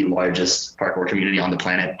easily the largest parkour community on the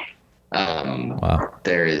planet. Wow.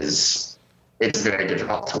 It's very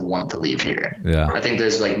difficult to want to leave here. Yeah. I think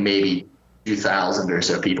there's like maybe 2,000 or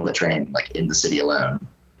so people that train like in the city alone.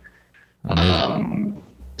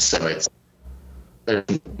 So there's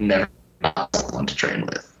never not someone to train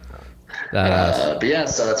with. But yeah,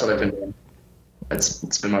 so that's what I've been doing.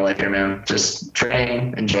 It's been my life here, man. Just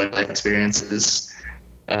train, enjoy life experiences.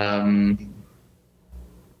 And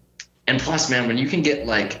plus, man, when you can get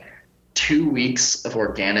like 2 weeks of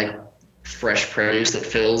organic fresh produce that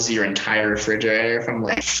fills your entire refrigerator from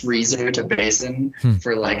like freezer to basin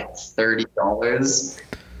for like $30,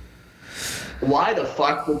 why the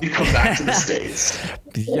fuck would you come back to the States?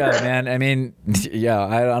 Yeah, man. I mean, yeah,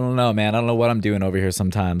 I don't know, man. I don't know what I'm doing over here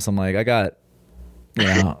sometimes. I'm like, I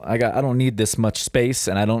don't need this much space,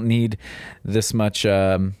 and I don't need this much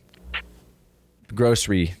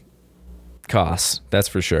grocery costs. That's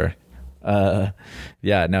for sure.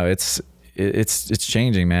 Yeah, no, it's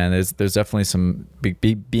changing, man. There's definitely some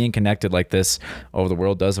being connected like this over the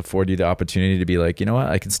world does afford you the opportunity to be like, you know what,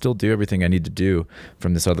 I can still do everything I need to do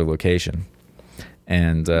from this other location.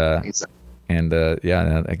 And yeah,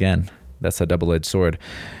 again, that's a double-edged sword,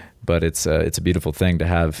 but it's a beautiful thing to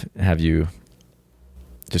have you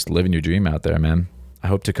just living your dream out there, man. I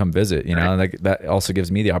hope to come visit, you know, like that also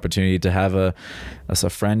gives me the opportunity to have a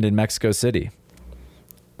friend in Mexico City.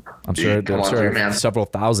 I'm sure I have several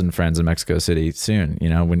thousand friends in Mexico City soon, you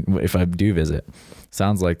know, if I do visit.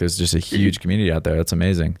 Sounds like there's just a huge community out there. That's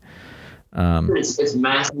amazing. It's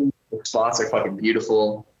massive. The spots are fucking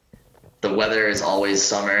beautiful. The weather is always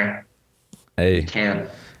summer. Hey, you can't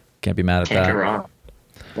be mad at that. Can't go wrong.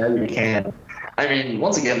 No, you can't. I mean,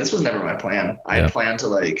 once again, this was never my plan. I had planned to,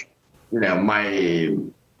 like, you know, my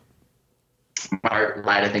art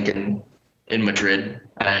light, I think, in Madrid.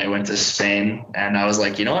 I went to Spain, and I was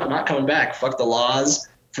like, you know what? I'm not coming back. Fuck the laws.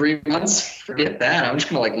 3 months, forget that. I'm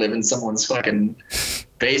just gonna like live in someone's fucking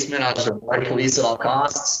basement. I'll just avoid police at all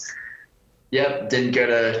costs. Yep, didn't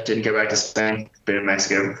go back to Spain. Been in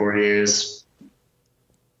Mexico for 4 years.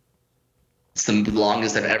 It's the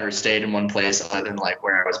longest I've ever stayed in one place other than like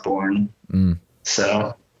where I was born.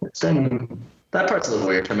 So that part's a little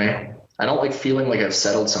weird for me. I don't like feeling like I've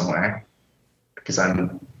settled somewhere because I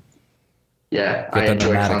enjoy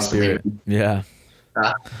constantly. Yeah.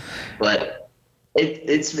 But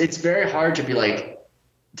it's very hard to be like,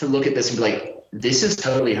 to look at this and be like, this is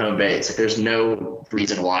totally home base. Like, there's no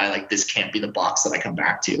reason why like this can't be the box that I come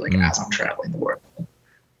back to like as I'm traveling the world.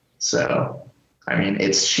 So, I mean,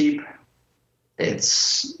 it's cheap.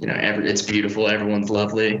 It's, you know, it's beautiful. Everyone's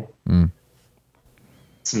lovely.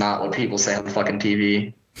 It's not what people say on the fucking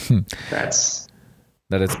TV.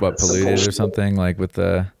 That it's what polluted or something, like with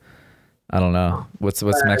the, I don't know. What's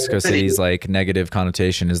Mexico City's like negative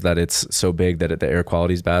connotation is that it's so big that the air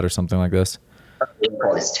quality is bad or something like this? Air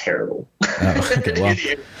quality is terrible. Oh,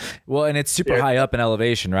 okay, well, and it's super high up in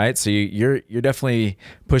elevation, right? So you're definitely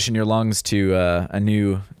pushing your lungs to a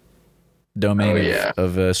new domain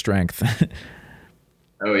of strength.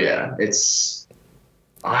 Oh yeah, it's.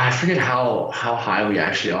 I forget how high we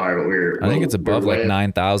actually are, but I think it's above like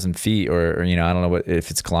 9,000 feet, or you know, I don't know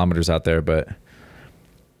if it's kilometers out there, but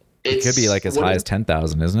it could be like as high as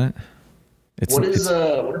 10,000, isn't it? What is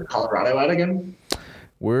Colorado at again?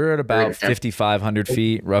 We're at about 5,500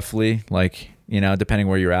 feet, roughly. Like, you know, depending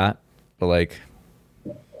where you're at, but like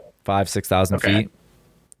 5,000-6,000 feet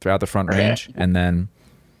throughout the Front Range, and then,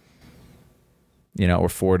 you know, we're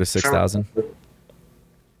 4,000 to 6,000.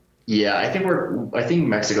 Yeah, I think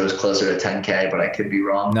Mexico is closer to 10K, but I could be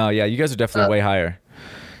wrong. No, yeah, you guys are definitely way higher.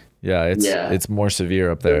 Yeah, it's more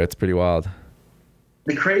severe up there. It's pretty wild.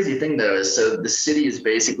 The crazy thing though is, so the city is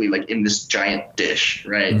basically like in this giant dish,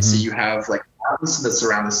 right? Mm-hmm. So you have like mountains that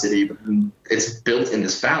surround the city, but it's built in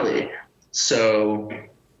this valley. So,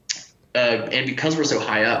 and because we're so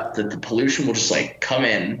high up, the pollution will just like come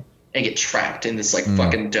in and get trapped in this like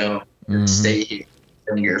fucking dome and stay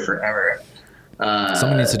here forever.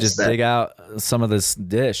 Someone needs to just dig out some of this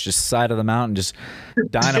dish, just side of the mountain, just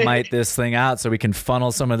dynamite this thing out so we can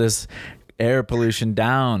funnel some of this air pollution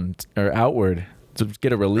down or outward to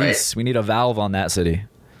get a release. Right. We need a valve on that city.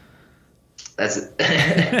 That's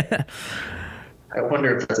it. I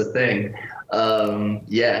wonder if that's a thing.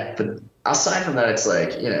 Yeah, but aside from that, it's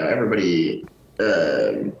like, everybody,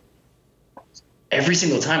 every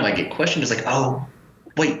single time I get questioned, it's like, oh,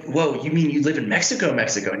 wait, whoa, you mean you live in Mexico?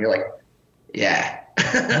 And you're like, yeah.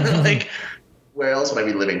 Like, where else would I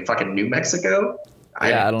be living? Fucking New Mexico?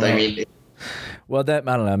 Yeah, I don't know. I mean, well, I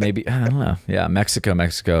don't know. Maybe, I don't know. Yeah,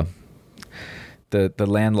 Mexico. The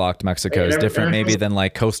landlocked Mexico is different maybe than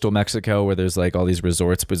like coastal Mexico, where there's like all these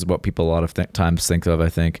resorts, which is what people a lot of times think of, I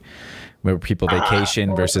think, where people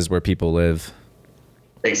vacation versus where people live.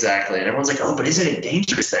 Exactly. And everyone's like, oh, but isn't it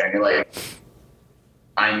dangerous there? And you're like,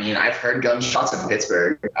 I mean, I've heard gunshots in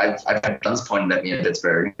Pittsburgh. I've had guns pointed at me in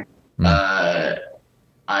Pittsburgh.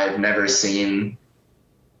 I've never seen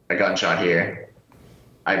a gunshot here.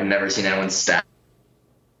 I've never seen anyone stabbed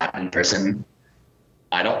in person.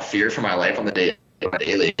 I don't fear for my life on the daily.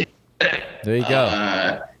 There you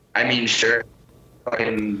go. I mean, sure,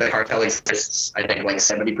 fucking the cartel exists. I think like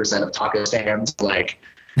 70% of taco stands, like,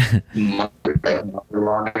 longer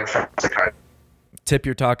from the cartel. Tip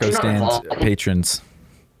your taco stand patrons.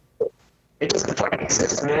 It doesn't fucking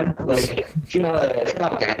exist, man. Like, it's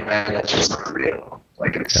not gang, man. That's just not real.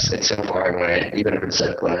 Like, it's so far away, even if it's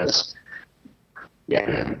so close. Yeah,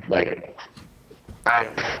 man. Like, I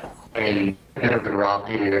mean, I've never been robbed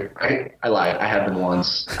here. I lied. I have been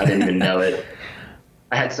once. I didn't even know it.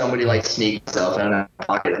 I had somebody like sneak a cell phone out of my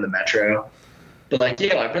pocket in the metro. But like,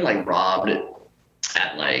 I've been like robbed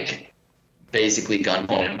at like basically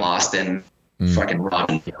gunpoint in Boston, fucking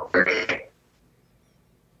robbed.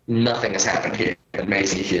 Nothing has happened here that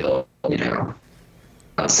makes me feel,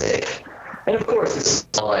 unsafe. And of course, it's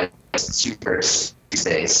all like super these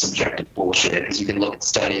days subjective bullshit, because you can look at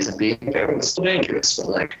studies and be, it's still dangerous, but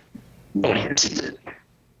like, no one here sees it.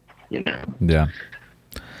 Yeah.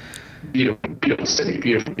 Beautiful city,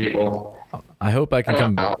 beautiful people. I hope I can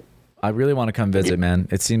come. I really want to come visit, man.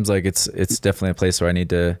 It seems like it's definitely a place where I need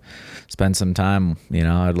to spend some time.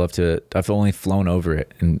 I'd love to. I've only flown over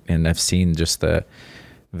it, and I've seen just the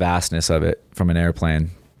vastness of it from an airplane,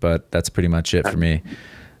 but that's pretty much it for me.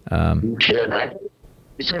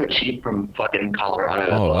 It's so cheap from fucking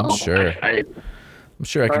Colorado. Oh, I'm sure. I'm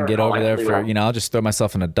sure I can get over there for, I'll just throw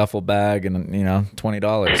myself in a duffel bag and,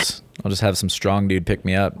 $20. I'll just have some strong dude pick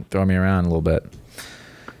me up, throw me around a little bit.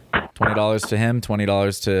 $20 to him,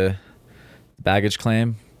 $20 to baggage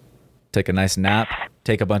claim, take a nice nap,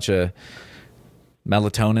 take a bunch of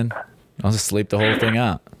melatonin. I'll just sleep the whole thing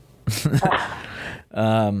out.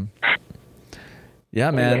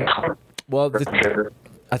 Yeah, man. Well,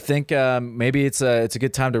 I think maybe it's a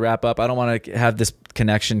good time to wrap up. I don't want to have this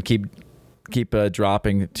connection keep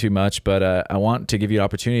dropping too much, but I want to give you an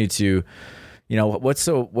opportunity to, what's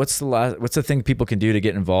the thing people can do to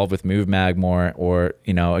get involved with Move Mag more? Or,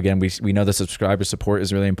 again, we know the subscriber support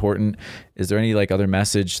is really important. Is there any like other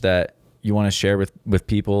message that you want to share with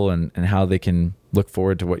people and how they can look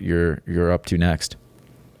forward to what you're up to next?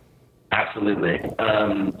 Absolutely.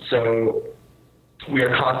 So we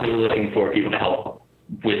are constantly looking for people to help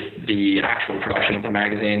with the actual production of the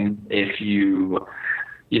magazine. If you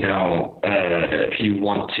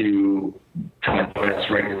want to come and join us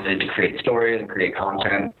regularly to create stories and create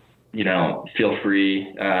content, feel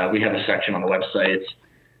free. We have a section on the website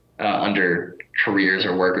under careers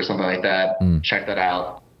or work or something like that. Check that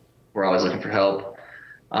out. We're always looking for help.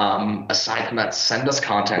 Aside from that, send us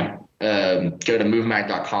content. Go to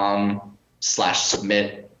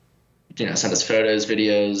movemag.com/submit. Send us photos,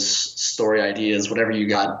 videos, story ideas, whatever you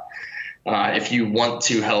got. If you want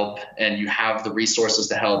to help and you have the resources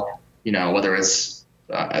to help, whether it's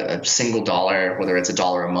a single dollar, whether it's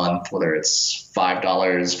 $1 a month, whether it's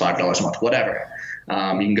 $5 a month, whatever, you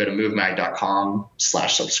can go to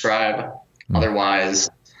movemag.com/subscribe. Otherwise,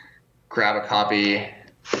 grab a copy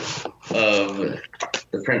of the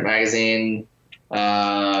print magazine.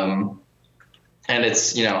 And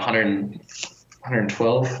it's,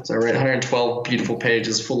 112, is that right? 112 beautiful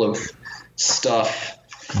pages full of stuff.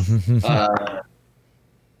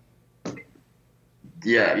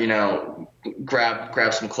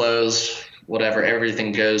 Grab some clothes, whatever.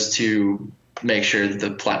 Everything goes to make sure that the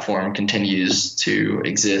platform continues to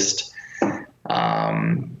exist.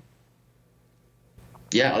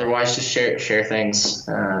 Otherwise just share things,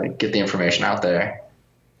 get the information out there.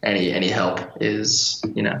 Any help is,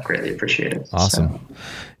 greatly appreciated. Awesome. So.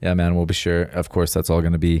 Yeah, man, we'll be sure. Of course, that's all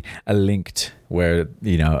going to be linked where,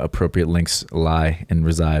 appropriate links lie and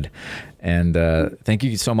reside. And thank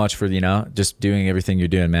you so much for, just doing everything you're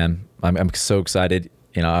doing, man. I'm so excited.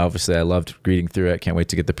 Obviously I loved reading through it. Can't wait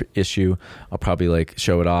to get the issue. I'll probably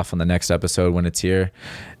show it off on the next episode when it's here.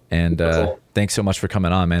 And cool. Thanks so much for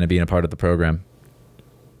coming on, man, and being a part of the program.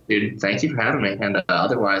 dude. Thank you for having me. And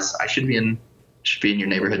otherwise, I should be in your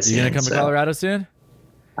neighborhood soon. You gonna come to so Colorado soon?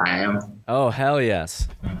 I am. Oh, hell yes.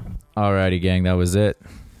 Alrighty, gang. That was it.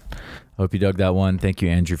 Hope you dug that one. Thank you,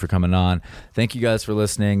 Andrew, for coming on. Thank you guys for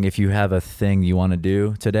listening. If you have a thing you want to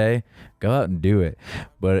do today, go out and do it.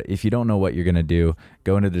 But if you don't know what you're going to do,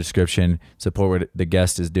 go into the description, support what the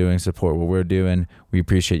guest is doing, support what we're doing. We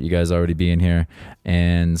appreciate you guys already being here.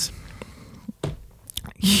 And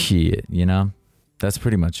shit, that's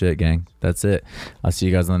pretty much it, gang. That's it. I'll see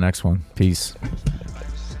you guys on the next one. Peace.